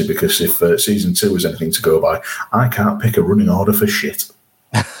idiocy, because if season 2 is anything to go by, I can't pick a running order for shit.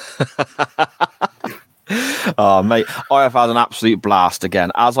 Oh, mate, I have had an absolute blast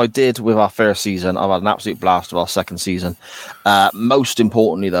again, as I did with our first season. I've had an absolute blast with our second season. Most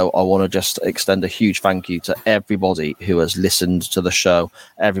importantly, though, I want to just extend a huge thank you to everybody who has listened to the show,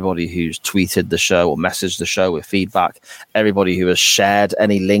 everybody who's tweeted the show or messaged the show with feedback, everybody who has shared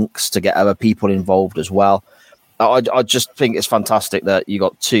any links to get other people involved as well. I just think it's fantastic that you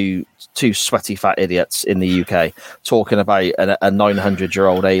got two sweaty fat idiots in the UK talking about a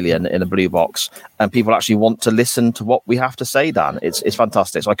 900-year-old alien in a blue box, and people actually want to listen to what we have to say, Dan. It's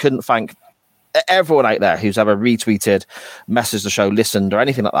fantastic. So I couldn't thank everyone out there who's ever retweeted, messaged the show, listened, or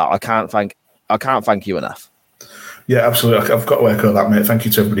anything like that. I can't thank you enough. Yeah, absolutely. I've got to echo that, mate. Thank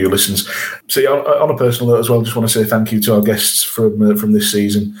you to everybody who listens. So, on a personal note as well, just want to say thank you to our guests from this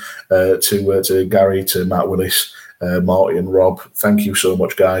season, to Gary, to Matt Willis, Marty and Rob. Thank you so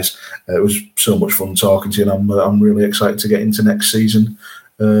much, guys. It was so much fun talking to you, and I'm really excited to get into next season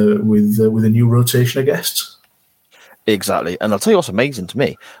with a new rotation of guests. Exactly. And I'll tell you what's amazing to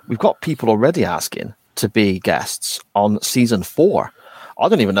me. We've got people already asking to be guests on season 4. I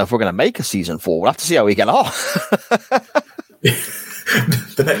don't even know if we're going to make a season 4. We'll have to see how we get on.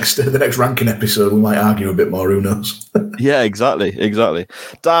 The next ranking episode, we might argue a bit more. Who knows? Yeah, exactly. Dan, do you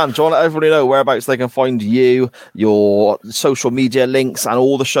want to let everybody know whereabouts they can find you, your social media links, and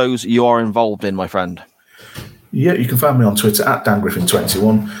all the shows you are involved in, my friend? Yeah, you can find me on Twitter at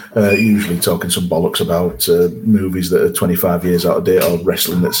DanGriffin21, usually talking some bollocks about movies that are 25 years out of date, or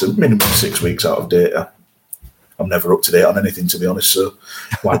wrestling that's a minimum 6 weeks out of date. I'm never up to date on anything, to be honest, so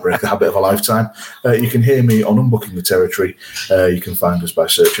why break the habit of a lifetime? You can hear me on Unbooking the Territory. You can find us by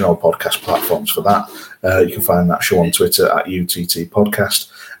searching all podcast platforms for that. You can find that show on Twitter at UTT Podcast,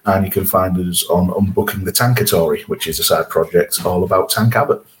 and you can find us on Unbooking the Tankatory, which is a side project all about Tank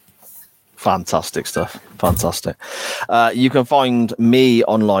Abbott. Fantastic stuff. Fantastic. You can find me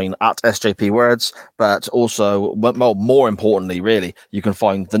online at SJP Words, but also, well, more importantly, really, you can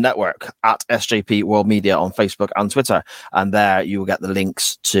find the network at SJP World Media on Facebook and Twitter. And there you will get the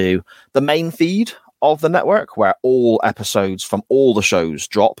links to the main feed of the network, where all episodes from all the shows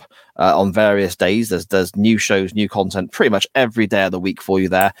drop on various days. There's new shows, new content pretty much every day of the week for you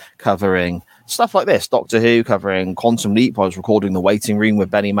there, covering stuff like this, Doctor Who, covering Quantum Leap. I was recording The Waiting Room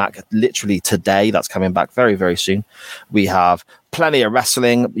with Benny Mac literally today. That's coming back very, very soon. We have plenty of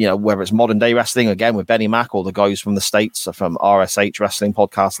wrestling, whether it's modern day wrestling, again, with Benny Mac, or the guys from the States from RSH Wrestling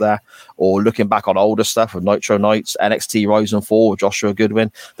Podcast there, or looking back on older stuff with Nitro Nights, NXT Rise and Fall with Joshua Goodwin.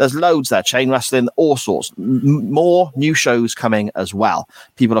 There's loads there, chain wrestling, all sorts. More new shows coming as well.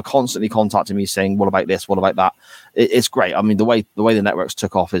 People are constantly contacting me saying, what about this? What about that? It's great. I mean, the way the networks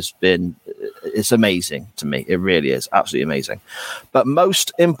took off it's amazing to me. It really is absolutely amazing. But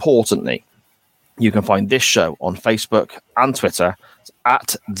most importantly, you can find this show on Facebook and Twitter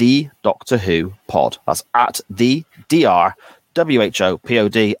at The Doctor Who Pod. That's at the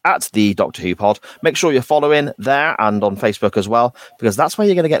DRWHOPOD at The Doctor Who Pod. Make sure you're following there and on Facebook as well, because that's where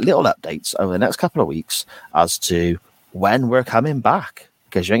you're going to get little updates over the next couple of weeks as to when we're coming back,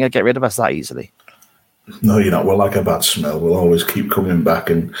 because you ain't going to get rid of us that easily. No, you're not. We're like a bad smell. We'll always keep coming back,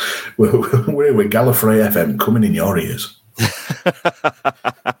 and we're Gallifrey FM coming in your ears.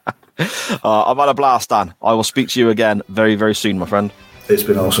 I've had a blast, Dan. I will speak to you again very, very soon, my friend. It's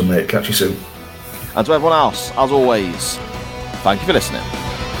been awesome, mate. Catch you soon. And to everyone else, as always, thank you for listening.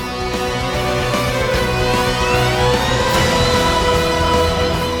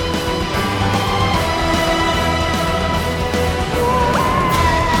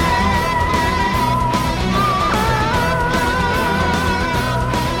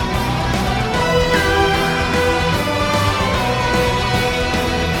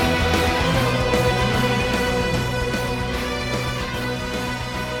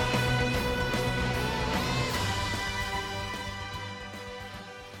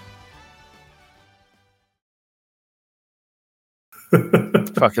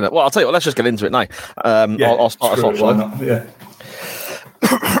 Fucking it. Well, I'll tell you what, let's just get into it now. I'll start us off. Yeah.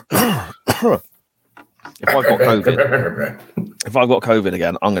 If I've got COVID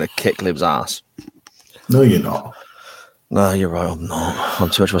again, I'm going to kick Liv's ass. No, you're not. No, you're right. I'm not. I'm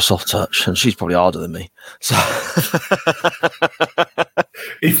too much of a soft touch, and she's probably harder than me. So,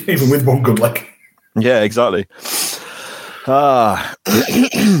 Even with one good leg. yeah, exactly. Cast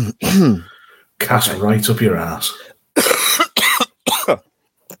right up your ass.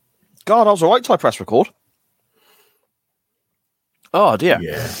 God, I was all right till I press record. Oh, dear.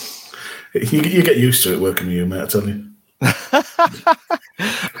 Yeah. You get used to it working with you, mate, I tell you.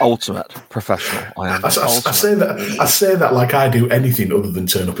 Ultimate professional. I am. I say that like I do anything other than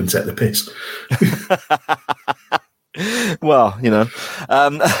turn up and take the piss. Well, you know,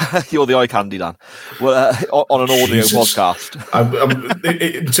 you're the eye candy, Dan. Well, on an audio podcast.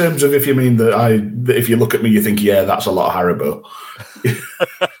 In terms of if you mean that if you look at me, you think, yeah, that's a lot of Haribo.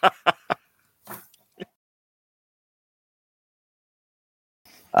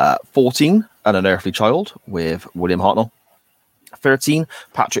 14, An Unearthly Child with William Hartnell. 13,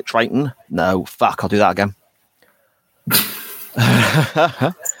 Patrick Triton. No, fuck, I'll do that again.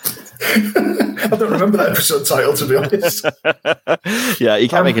 I don't remember that episode title, to be honest. Yeah, he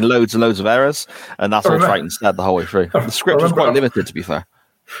kept making loads and loads of errors, and that's all Triton said the whole way through. The script was quite limited, to be fair.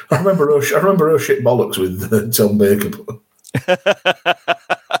 I remember oh shit bollocks with Tom Baker.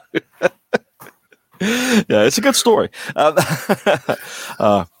 Yeah, it's a good story.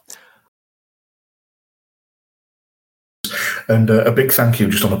 And a big thank you,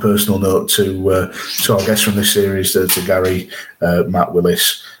 just on a personal note, to our guests from this series, to Gary, Matt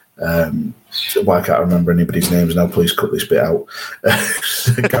Willis. Why can't I remember anybody's names now? Please cut this bit out.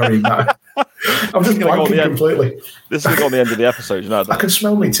 Gary, Matt. I'm just blanking completely. This is on the end of the episode, you know. I can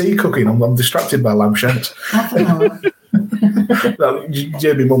smell my tea cooking. I'm distracted by lamb shanks.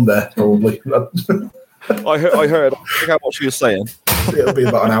 Jamie mum there, probably. I heard. I forgot what she was saying. It'll be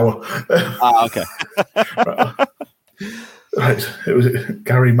about an hour. Okay. Right. It was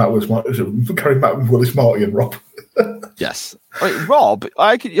Gary, Matt Willis, Marty, and Rob. Yes. Wait, Rob,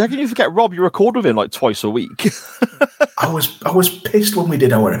 how can you forget Rob? You record with him like twice a week. I was pissed when we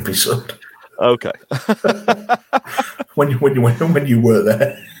did our episode. Okay. when you were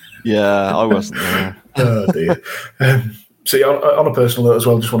there. Yeah, I wasn't there. Oh dear. So yeah, on a personal note as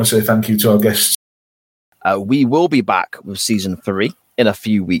well, just want to say thank you to our guests. We will be back with season 3 in a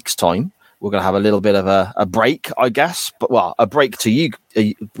few weeks' time. We're going to have a little bit of a break, I guess. But, well, a break to you.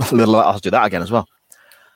 I'll do that again as well.